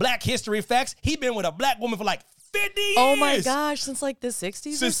your Black history facts, he's been with a black woman for like 50 years. Oh my gosh, since like the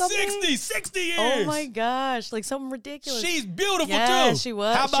 60s or something? 60 years. Oh my gosh, like something ridiculous. She's beautiful too. Yeah, she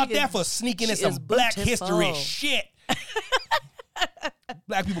was. How about that for sneaking in some Black history shit?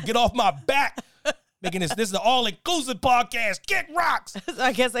 Black people, get off my back. Making this is an all-inclusive podcast. Kick Rocks.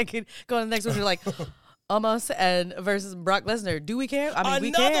 I guess I could go on the next one. You're like, Omos and versus Brock Lesnar. Do we care? I mean,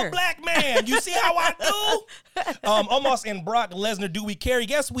 we care. Another black man. You see how I do? Omos and Brock Lesnar. Do we care?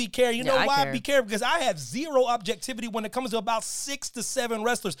 Yes, we care. You know why we care? Because I have zero objectivity when it comes to about 6 to 7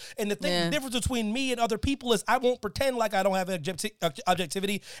 wrestlers. And the difference between me and other people is I won't pretend like I don't have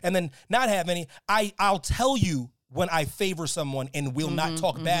objectivity and then not have any. I'll tell you when I favor someone and will not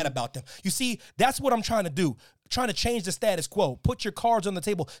talk bad about them. You see, that's what I'm trying to do. Trying to change the status quo. Put your cards on the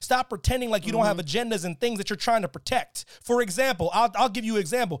table. Stop pretending like you don't have agendas and things that you're trying to protect. For example, I'll give you an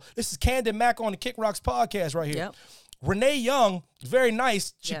example. This is Candid Mac on the Kick Rocks podcast right here. Yep. Renee Young, very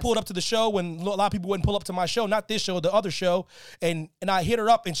nice. She Yes. pulled up to the show when a lot of people wouldn't pull up to my show, not this show, the other show. And I hit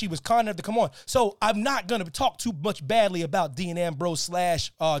her up and she was kind enough to come on. So I'm not going to talk too much badly about Dean Ambrose /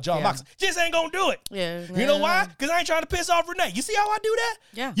 John Moxley. Just ain't going to do it. Yeah. You know why? Because I ain't trying to piss off Renee. You see how I do that?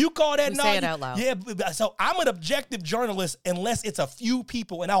 Yeah. You call that We say it out loud. Yeah. So I'm an objective journalist unless it's a few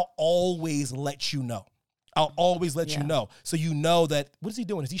people, and I'll always let you know. I'll always let you know. So you know that, what is he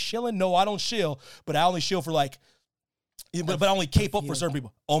doing? Is he shilling? No, I don't shill, but I only shill for like, but I only cape up for certain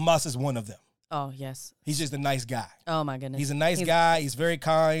people. Omos is one of them. Oh, yes. He's just a nice guy. Oh, my goodness. He's a nice guy. He's very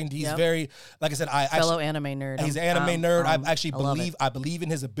kind. He's very, like I said, fellow anime nerd. He's an anime nerd. I actually love believe in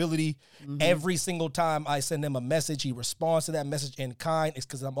his ability. Every single time I send him a message, he responds to that message in kind. It's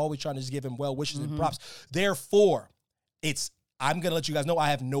because I'm always trying to just give him well wishes and props. Therefore, I'm going to let you guys know I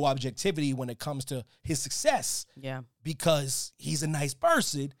have no objectivity when it comes to his success. Yeah. Because he's a nice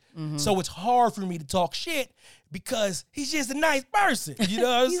person. So it's hard for me to talk shit because he's just a nice person. You know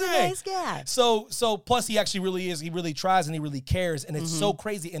what I'm saying? He's a nice guy. So plus he actually really is. He really tries and he really cares. And it's so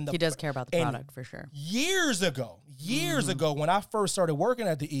crazy. He does care about the product for sure. Years ago, when I first started working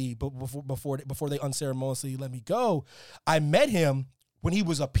at the E, but before they unceremoniously let me go, I met him when he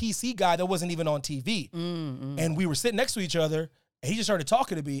was a PC guy that wasn't even on TV. And we were sitting next to each other, and he just started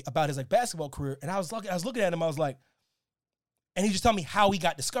talking to me about his like basketball career. And I was looking at him, I was like, and he just told me how he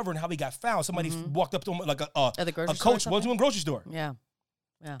got discovered and how he got found. Somebody walked up to him like a coach went to a grocery store. Yeah.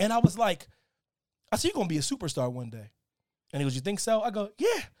 And I was like, I said, you're going to be a superstar one day. And he goes, you think so? I go,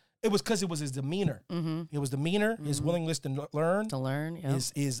 yeah. It was because it was his demeanor. It was demeanor, his willingness to learn. Yeah.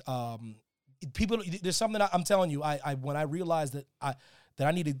 People, there's something I'm telling you. I when I realized that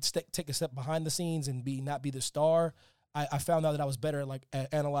I needed to take a step behind the scenes and not be the star, I found out that I was better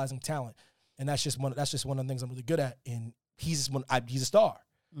at analyzing talent, and that's just one of the things I'm really good at. And he's a star.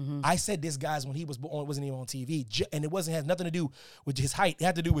 I said this guy's when he was born wasn't even on TV, and it has nothing to do with his height. It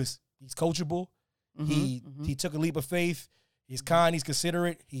had to do with he's coachable. He took a leap of faith. He's kind, he's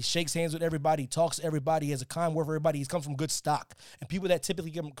considerate, he shakes hands with everybody, he talks to everybody, he has a kind word for everybody. He's come from good stock. And people that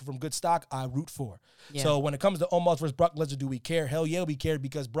typically come from good stock, I root for. Yeah. So when it comes to Omos versus Brock Lesnar, do we care? Hell yeah, we care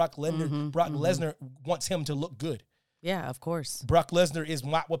because Brock Lesnar wants him to look good. Yeah, of course. Brock Lesnar is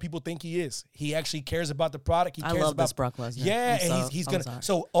not what people think he is. He actually cares about the product. He cares I love about this Brock Lesnar. Yeah, and he's gonna.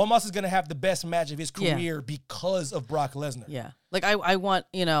 So Omos is gonna have the best match of his career because of Brock Lesnar. Yeah, like I want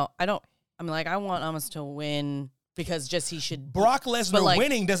I want Omos to win. Because he should. Brock Lesnar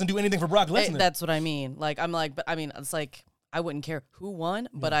winning doesn't do anything for Brock Lesnar. That's what I mean. It's like I wouldn't care who won,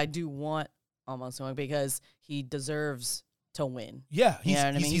 but I do want Omos to win because he deserves to win. Yeah,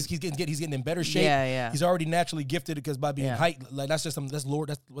 he's getting in better shape. Yeah. He's already naturally gifted because by being height, like that's what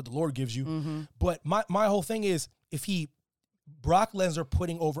the Lord gives you. But my whole thing is if Brock Lesnar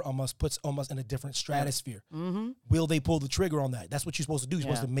putting over Omos puts Omos in a different stratosphere. Will they pull the trigger on that? That's what you're supposed to do. You're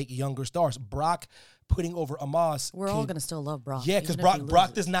supposed to make younger stars. Brock putting over Omos. We're all going to still love Brock. Yeah, because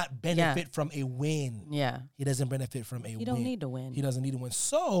Brock does not benefit from a win. Yeah. He doesn't benefit from a win. He don't need to win. He doesn't need to win.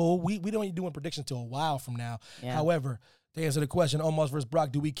 So we don't need to win predictions until a while from now. Yeah. However, to answer the question, Omos versus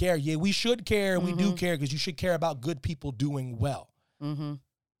Brock, do we care? Yeah, we should care. We do care because you should care about good people doing well.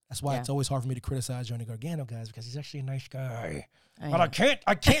 That's why it's always hard for me to criticize Johnny Gargano, guys, because he's actually a nice guy. But I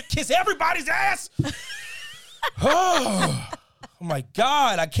can't kiss everybody's ass. Oh my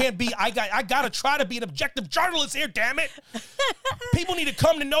God, I can't be. I gotta try to be an objective journalist here. Damn it! People need to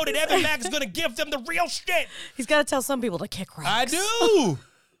come to know that Evan Mack is gonna give them the real shit. He's got to tell some people to kick rocks. I do.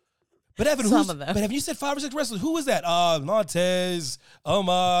 But Evan, but have you said 5 or 6 wrestlers? Who was that? Montez,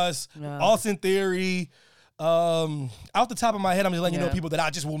 Omos, Austin Theory. Out the top of my head, I'm just letting you know people that I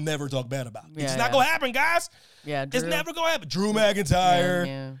just will never talk bad about. It's not gonna happen, guys. Yeah, Drew. It's never gonna happen. Drew McIntyre.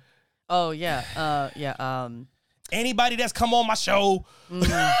 Yeah. Oh yeah. Anybody that's come on my show.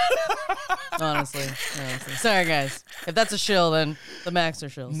 Honestly. Sorry, guys. If that's a shill, then the Max are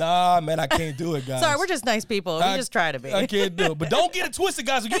shills. Nah, man, I can't do it, guys. Sorry, we're just nice people. We just try to be. I can't do it. But don't get it twisted,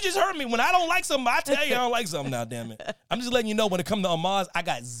 guys. You just heard me. When I don't like something, I tell you I don't like something now, damn it. I'm just letting you know when it comes to Omos, I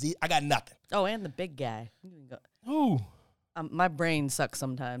got nothing. Oh, and the big guy. Who? My brain sucks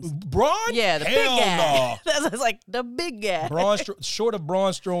sometimes. Braun? Yeah, the big guy. That's like the big guy. Short of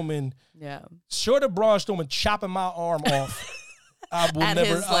Braun Strowman. Yeah. Short of Braun Strowman chopping my arm off. I will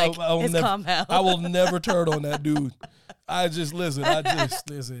never turn on that dude. I just listen.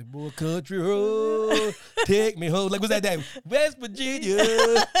 Boy, country road, take me home. Like, what's that name? West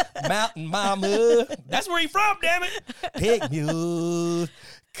Virginia, Mountain Mama. That's where he from, damn it. Take me home.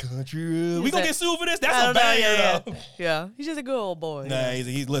 Country road. We gonna get sued for this? That's a banger, though. Yeah, he's just a good old boy. Nah,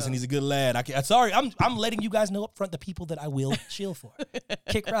 he's a good lad. I'm letting you guys know up front the people that I will chill for.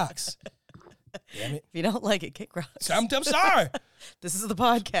 Kick rocks. Damn it. If you don't like it, kick rocks. I'm sorry. This is the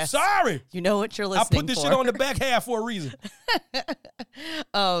podcast. Sorry. You know what you're listening I put this for. shit on the back half for a reason.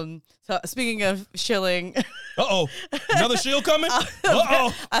 So speaking of shilling. Uh-oh. Another shill coming?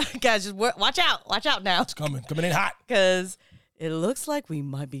 Uh-oh. Guys, just watch out. Watch out now. It's coming. Coming in hot. Because it looks like we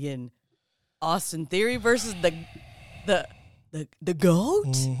might be in Austin Theory versus the GOAT.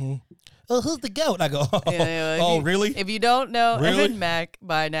 Mm-hmm. Oh, who's the GOAT? I go, really? If you don't know Really? Evan Mack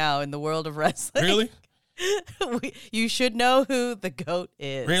by now in the world of wrestling. Really? You should know who the GOAT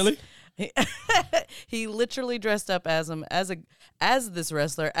is. Really? He literally dressed up as him, as this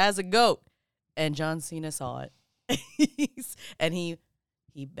wrestler, as a goat. And John Cena saw it. And he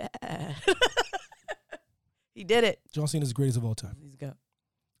bad. He did it. John Cena's the greatest of all time. He's GOAT.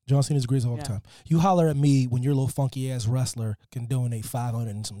 John Cena's the greatest of all time. You holler at me when your little funky ass wrestler can donate 500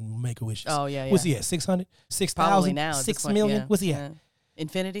 and some Make-A-Wishes. Oh, yeah. What's he at? 600? 6,000? Probably now. 6 million? Yeah. What's he at?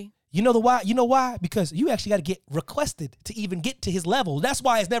 Infinity? You know why? You know why? Because you actually got to get requested to even get to his level. That's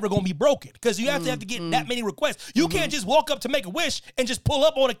why it's never going to be broken. Because you have to get that many requests. You can't just walk up to make a wish and just pull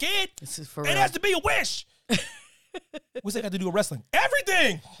up on a kid. This is for It real. has to be a wish. What's that got to do with wrestling?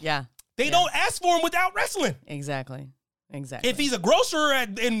 Everything. Yeah. They don't ask for him without wrestling. Exactly. If he's a grocer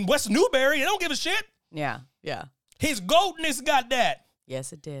in West Newbury, they don't give a shit. Yeah. Yeah. His goatness got that.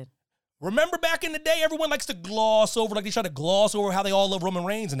 Yes, it did. Remember back in the day, everyone likes to gloss over, like they try to gloss over how they all love Roman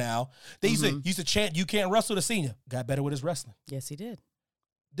Reigns now. They used to chant, "You can't wrestle the senior." Got better with his wrestling. Yes, he did.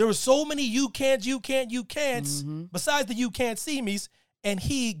 There were so many you can'ts besides the you can't see me's, and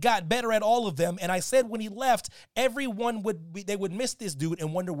he got better at all of them. And I said when he left, everyone they would miss this dude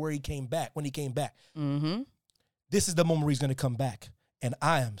and wonder where he came back when he came back. Mm-hmm. This is the moment where he's going to come back, and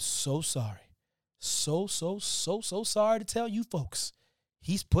I am so sorry, so sorry to tell you folks.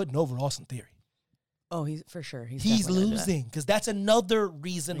 He's putting over Austin Theory. Oh, he's for sure. He's losing because that's another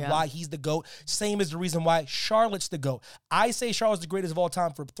reason why he's the GOAT. Same as the reason why Charlotte's the GOAT. I say Charlotte's the greatest of all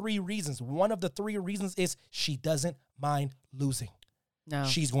time for 3 reasons. One of the 3 reasons is she doesn't mind losing. No.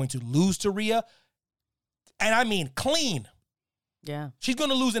 She's going to lose to Rhea, and I mean clean. Yeah. She's going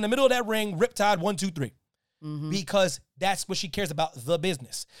to lose in the middle of that ring, Riptide 1, 2, 3. Because that's what she cares about, the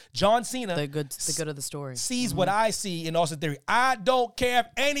business. John Cena, the good of the story, sees what I see in Austin Theory. I don't care if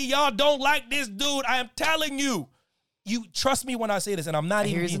any of y'all don't like this dude. I am telling you. You trust me when I say this, and I'm not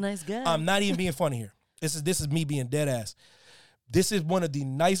even. Here's a nice guy. I'm not even being funny here. This is me being dead ass. This is one of the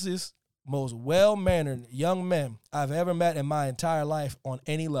nicest, most well-mannered young men I've ever met in my entire life on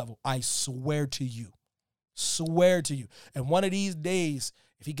any level. I swear to you. Swear to you. And one of these days,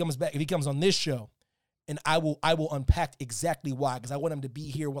 if he comes on this show, and I will unpack exactly why, because I want him to be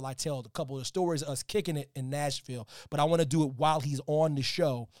here while I tell a couple of stories of us kicking it in Nashville. But I want to do it while he's on the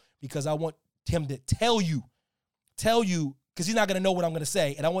show because I want him to tell you, because he's not going to know what I'm going to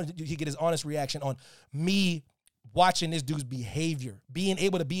say. And I want to get his honest reaction on me watching this dude's behavior, being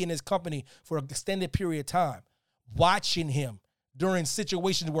able to be in his company for an extended period of time, watching him during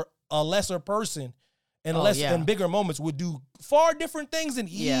situations where a lesser person and bigger moments would do far different things than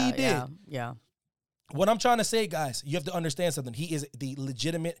he did. Yeah. What I'm trying to say, guys, you have to understand something. He is the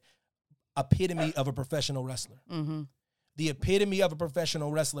legitimate epitome of a professional wrestler. Mm-hmm. The epitome of a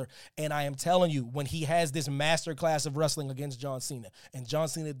professional wrestler. And I am telling you, when he has this master class of wrestling against John Cena, and John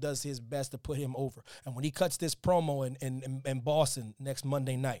Cena does his best to put him over, and when he cuts this promo in Boston next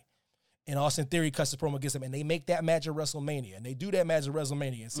Monday night, and Austin Theory cuts the promo against him, and they make that match at WrestleMania, and they do that match at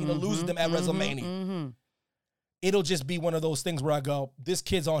WrestleMania, and Cena loses them at WrestleMania. It'll just be one of those things where I go, this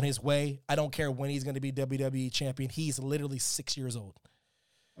kid's on his way. I don't care when he's going to be WWE champion. He's literally 6 years old.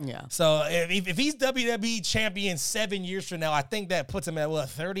 Yeah. So if he's WWE champion 7 years from now, I think that puts him at,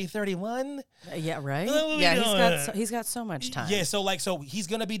 30, 31? Yeah, right? Yeah, he's got so much time. Yeah, so he's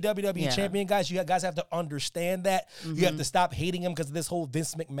going to be WWE champion, guys. You guys have to understand that. You have to stop hating him because of this whole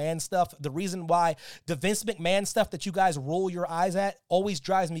Vince McMahon stuff. The reason why the Vince McMahon stuff that you guys roll your eyes at always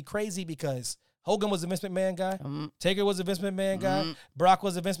drives me crazy because Hogan was a Vince McMahon guy. Taker was a Vince McMahon guy. Brock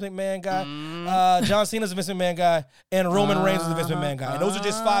was a Vince McMahon guy. John Cena's a Vince McMahon guy. And Roman Reigns was a Vince McMahon guy. And those are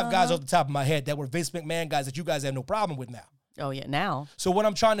just 5 guys off the top of my head that were Vince McMahon guys that you guys have no problem with now. Oh, yeah, now. So what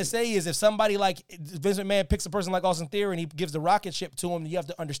I'm trying to say is if somebody like Vince McMahon picks a person like Austin Theory and he gives the rocket ship to him, you have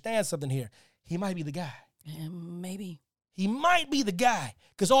to understand something here. He might be the guy. Maybe. He might be the guy.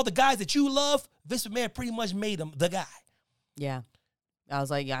 Because all the guys that you love, Vince McMahon pretty much made him the guy. Yeah. I was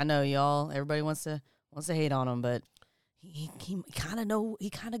like, I know y'all, everybody wants to hate on him, but he kind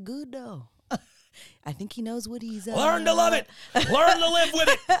of good though. I think he knows what he's learn to love it. Learn to live with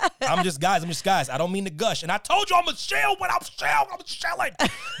it. I'm just guys. I don't mean to gush. And I told you I'm a shell when I'm shelling.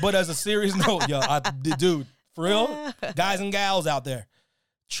 But as a serious note, dude, for real, guys and gals out there,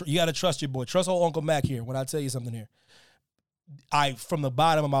 You got to trust your boy. Trust old Uncle Mac here when I tell you something here. From the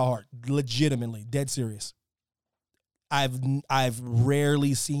bottom of my heart, legitimately, dead serious. I've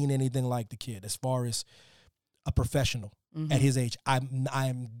rarely seen anything like the kid as far as a professional at his age.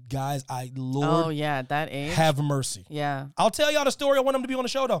 I'm guys, Lord. Oh yeah, at that age. Have mercy. Yeah. I'll tell y'all the story. I want him to be on the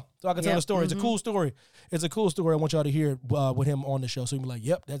show though, so I can tell the story. It's a cool story. It's a cool story. I want y'all to hear it with him on the show. So you can be like,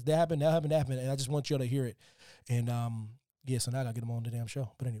 "Yep, that happened. And I just want y'all to hear it. And yeah, so now I gotta get him on the damn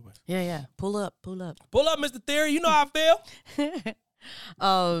show. But anyway. Yeah. Pull up, Mr. Theory. You know how I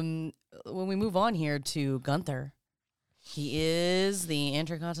feel. When we move on here to Gunther, he is the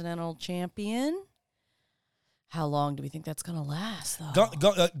Intercontinental Champion. How long do we think that's gonna last, though?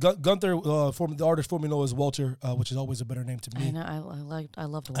 Gunther, the artist formerly known as Walter, which is always a better name to me. I know. I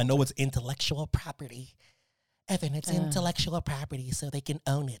love Walter. I know it's intellectual property. Evan, it's intellectual property, so they can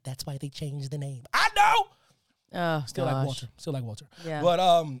own it. That's why they changed the name. I know. Oh, Still like Walter. Yeah.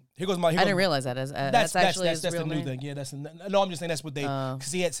 But here goes my. I didn't realize that. That's actually his real the new name? thing. Yeah, no. I'm just saying that's what they because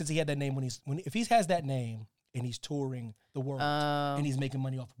since he had that name if he has that name and he's touring the world and he's making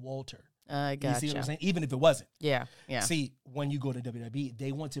money off Walter. Gotcha. You see what I'm saying? Even if it wasn't. Yeah. See, when you go to WWE,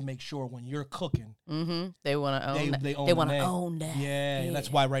 they want to make sure when you're cooking, they want to own. They want to own that. Yeah, and that's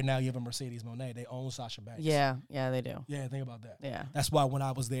why right now you have a Mercedes Moné. They own Sasha Banks. Yeah, they do. Yeah, think about that. Yeah, that's why when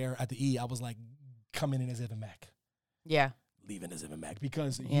I was there at the E, I was like coming in as Evan Mack. Yeah, leaving as Evan Mack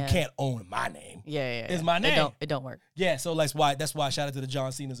because you can't own my name. Yeah. It's my name. It don't work. Yeah, so that's why shout out to the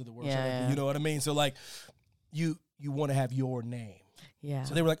John Cena's of the world. Yeah, you know what I mean? So like, you want to have your name. Yeah.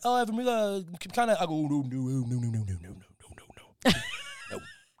 So they were like, "Oh, Evan, we kind of." I go, "No." No,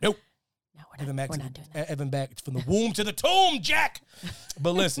 we're not doing that. Evan Mack from the womb to the tomb, Jack.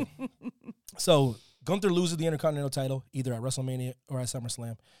 But listen, so Gunther loses the Intercontinental title either at WrestleMania or at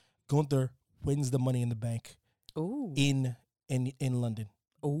SummerSlam. Gunther wins the Money in the Bank. Ooh. In London.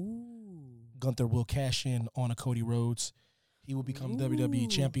 Ooh. Gunther will cash in on a Cody Rhodes. He will become WWE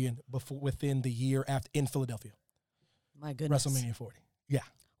champion within the year after in Philadelphia. My goodness. WrestleMania 40. Yeah.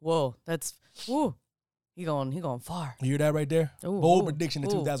 Whoa, that's He going far. You hear that right there? Bold prediction in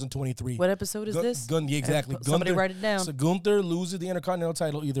 2023. What episode is this? Exactly. Somebody write it down. So Gunther loses the Intercontinental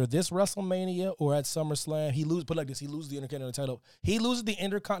title either this WrestleMania or at SummerSlam. He loses the Intercontinental title. He loses the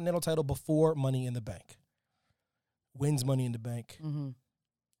Intercontinental title before Money in the Bank. Wins Money in the Bank.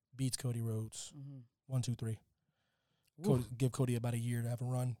 Beats Cody Rhodes. 1, 2, 3. Give Cody about a year to have a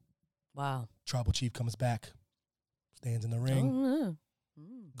run. Wow. Tribal Chief comes back. Stands in the ring.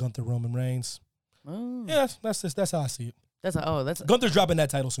 Gunther, Roman Reigns. Yeah, that's how I see it. That's Gunther's dropping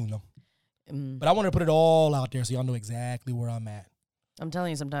that title soon though. But I want to put it all out there so y'all know exactly where I'm at. I'm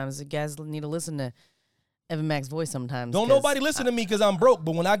telling you, sometimes you guys need to listen to Evan Mack's voice sometimes. Don't nobody listen to me because I'm broke.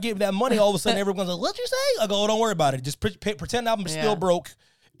 But when I give that money, all of a sudden everyone's like, "What'd you say?" I go, "Oh, don't worry about it. Just pretend I'm still broke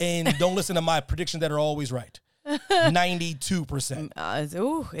and don't listen to my predictions that are always right."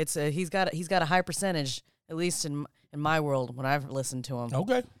 92%. He's got a high percentage, at least in my world when I've listened to him.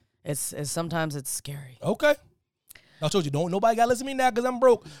 Okay. It's sometimes it's scary. Okay. I told you, nobody got to listen to me now because I'm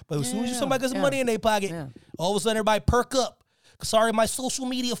broke. But as soon as somebody gets some money in their pocket, all of a sudden everybody perk up. Sorry, my social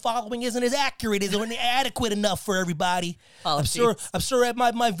media following isn't as accurate, isn't adequate enough for everybody. I'm sure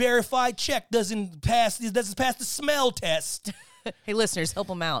my verified check doesn't pass the smell test. Hey, listeners, help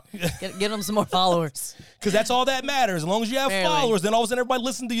them out. Get them some more followers. Because that's all that matters. As long as you have followers, then all of a sudden everybody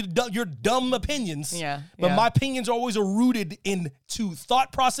listen to your dumb opinions. Yeah. But my opinions are always rooted into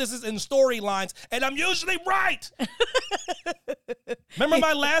thought processes and storylines, and I'm usually right. Remember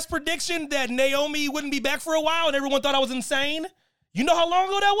my last prediction that Naomi wouldn't be back for a while and everyone thought I was insane? You know how long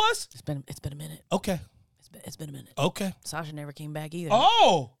ago that was? It's been a minute. Okay. It's been a minute. Okay. Sasha never came back either.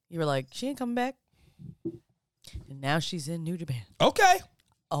 Oh. You were like, she ain't coming back. And now she's in New Japan. Okay.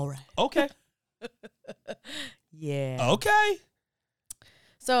 All right. Okay. Yeah. Okay.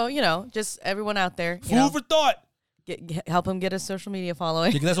 So, just everyone out there. Food for thought. Help him get a social media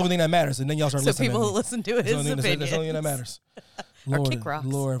following. Yeah, that's the only thing that matters. And then y'all start listening. So people who listen to his opinions. That's the only thing that matters.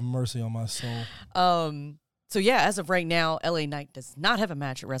 Lord have mercy on my soul. So, yeah, as of right now, LA Knight does not have a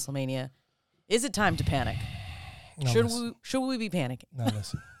match at WrestleMania. Is it time to panic? No, should we be panicking? No,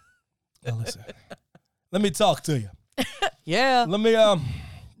 listen. Let me talk to you. Yeah. Let me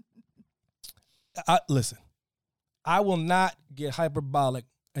listen. I will not get hyperbolic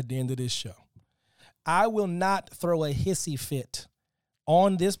at the end of this show. I will not throw a hissy fit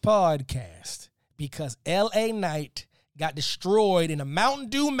on this podcast because LA Knight got destroyed in a Mountain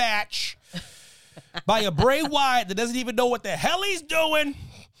Dew match by a Bray Wyatt that doesn't even know what the hell he's doing.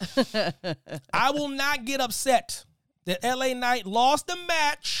 I will not get upset that LA Knight lost the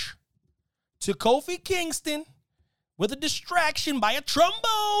match to Kofi Kingston with a distraction by a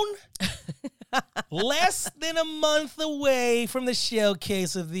trombone. Less than a month away from the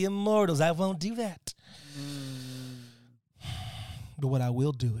showcase of the Immortals. I won't do that. But what I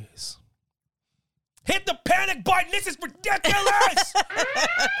will do is hit the panic button. This is ridiculous.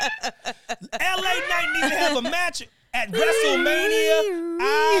 LA Knight needs to have a match at WrestleMania.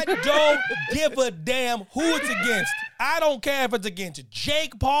 I don't give a damn who it's against. I don't care if it's against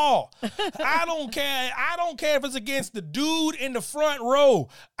Jake Paul. I don't care. I don't care if it's against the dude in the front row.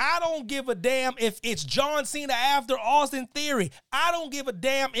 I don't give a damn if it's John Cena after Austin Theory. I don't give a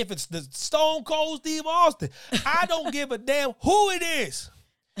damn if it's the Stone Cold Steve Austin. I don't give a damn who it is.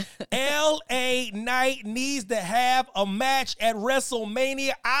 LA Knight needs to have a match at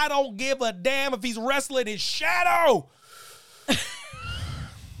WrestleMania. I don't give a damn if he's wrestling his shadow.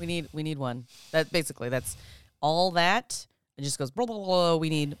 We need one. That's all that. It just goes blah, blah, blah. We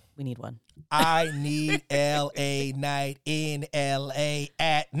need one. I need LA Knight in LA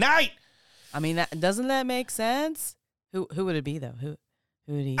at night. I mean, doesn't that make sense? Who would it be though? Who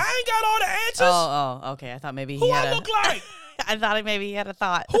would he? I ain't got all the answers. Oh, okay. I thought maybe he Who had I look like? I thought maybe he had a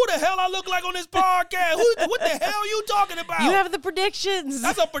thought. Who the hell I look like on this podcast? What the hell are you talking about? You have the predictions.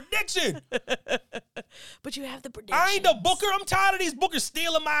 That's a prediction. But you have the predictions. I ain't the booker. I'm tired of these bookers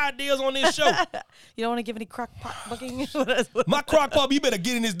stealing my ideas on this show. You don't want to give any crock pot booking? My crock pot, you better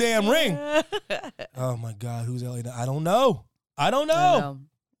get in this damn ring. Oh my God, who's LA? I don't know. I don't know.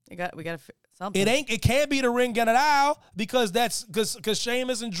 We got to something. It can't be the Ring General because because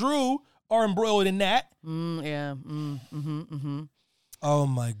Sheamus and Drew are embroiled in that. Oh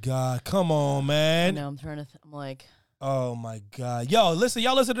my God, come on, man. I know. I'm like. Oh my God, yo, listen,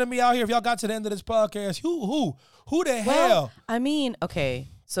 y'all listen to me out here. If y'all got to the end of this podcast, who the hell? I mean, okay.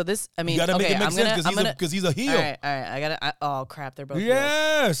 So this, I mean, you gotta make it make sense because he's a heel. All right. I gotta. Oh crap, they're both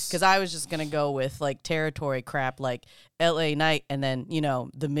yes. Because I was just gonna go with like territory crap, like LA Knight, and then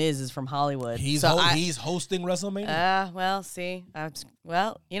The Miz is from Hollywood. He's hosting WrestleMania. Well, see,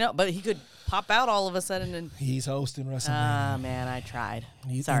 but he could pop out all of a sudden and he's hosting WrestleMania. Man, I tried.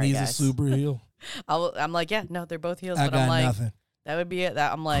 Sorry, he's guys. A super heel. I'm like, yeah, no, they're both heels. But I'm like, nothing. That would be it.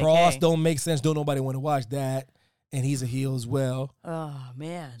 I'm like, Cross don't make sense. Don't nobody want to watch that. And he's a heel as well. Oh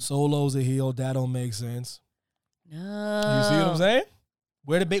man, Solo's a heel. That don't make sense. No, you see what I'm saying?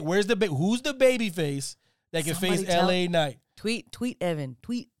 Where's the who's the baby face that can face LA Knight? Tweet Evan.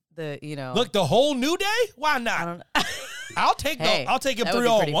 Tweet the Look, the whole New Day. Why not? I'll take it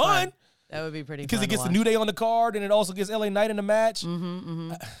 3-on-1. That would be pretty. Because it gets the New Day on the card and it also gets LA Knight in the match.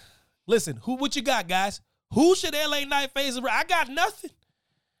 Listen, what you got, guys? Who should LA Knight face? I got nothing.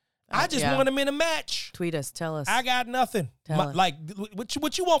 I just want him in a match. Tweet us. Tell us. I got nothing. Like,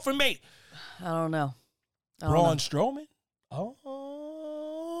 what you want from me? I don't know. Braun Strowman?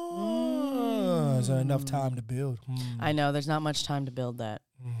 Is there enough time to build? I know. There's not much time to build that.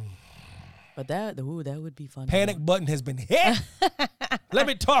 But that would be fun. Panic button has been hit. Let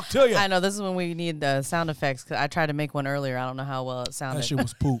me talk to you. I know. This is when we need the sound effects. Cause I tried to make one earlier. I don't know how well it sounded. That shit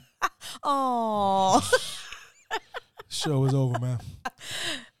was poop. Oh. Show is over, man.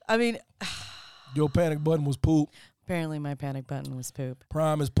 I mean, your panic button was poop. Apparently, my panic button was poop.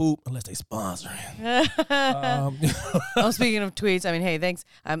 Prime is poop unless they sponsor it. Speaking of tweets, I mean, hey, thanks.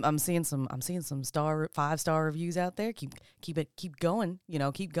 I'm seeing some 5-star reviews out there. Keep going.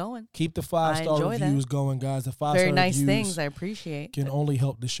 Keep going. Keep the 5-star reviews going, guys. The 5-star very nice reviews things. I appreciate. Can only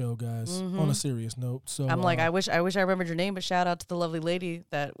help the show, guys. On a serious note, so I'm like, I wish I remembered your name, but shout out to the lovely lady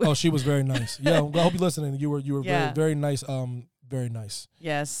that. Oh, she was very nice. Yeah, I hope you're listening. You were very, very nice. Very nice.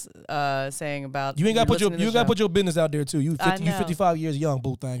 Yes, saying about you ain't got to put your business out there too. You 55 years young,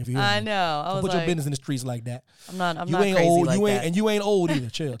 boo thing. If you I know, I was put your business in the streets like that. I'm not ain't crazy old. like that. And you ain't old either.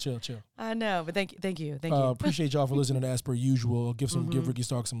 Chill. I know, but thank you. Appreciate y'all for listening to As Per Usual. Give Ricky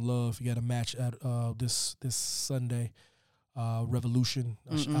Stark some love. He got a match at this Sunday, Revolution.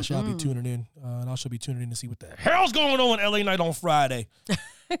 I shall be tuning in, and I shall be tuning in to see what the hell's going on with LA Knight on Friday.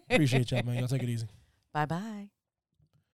 Appreciate y'all, man. Y'all take it easy. Bye.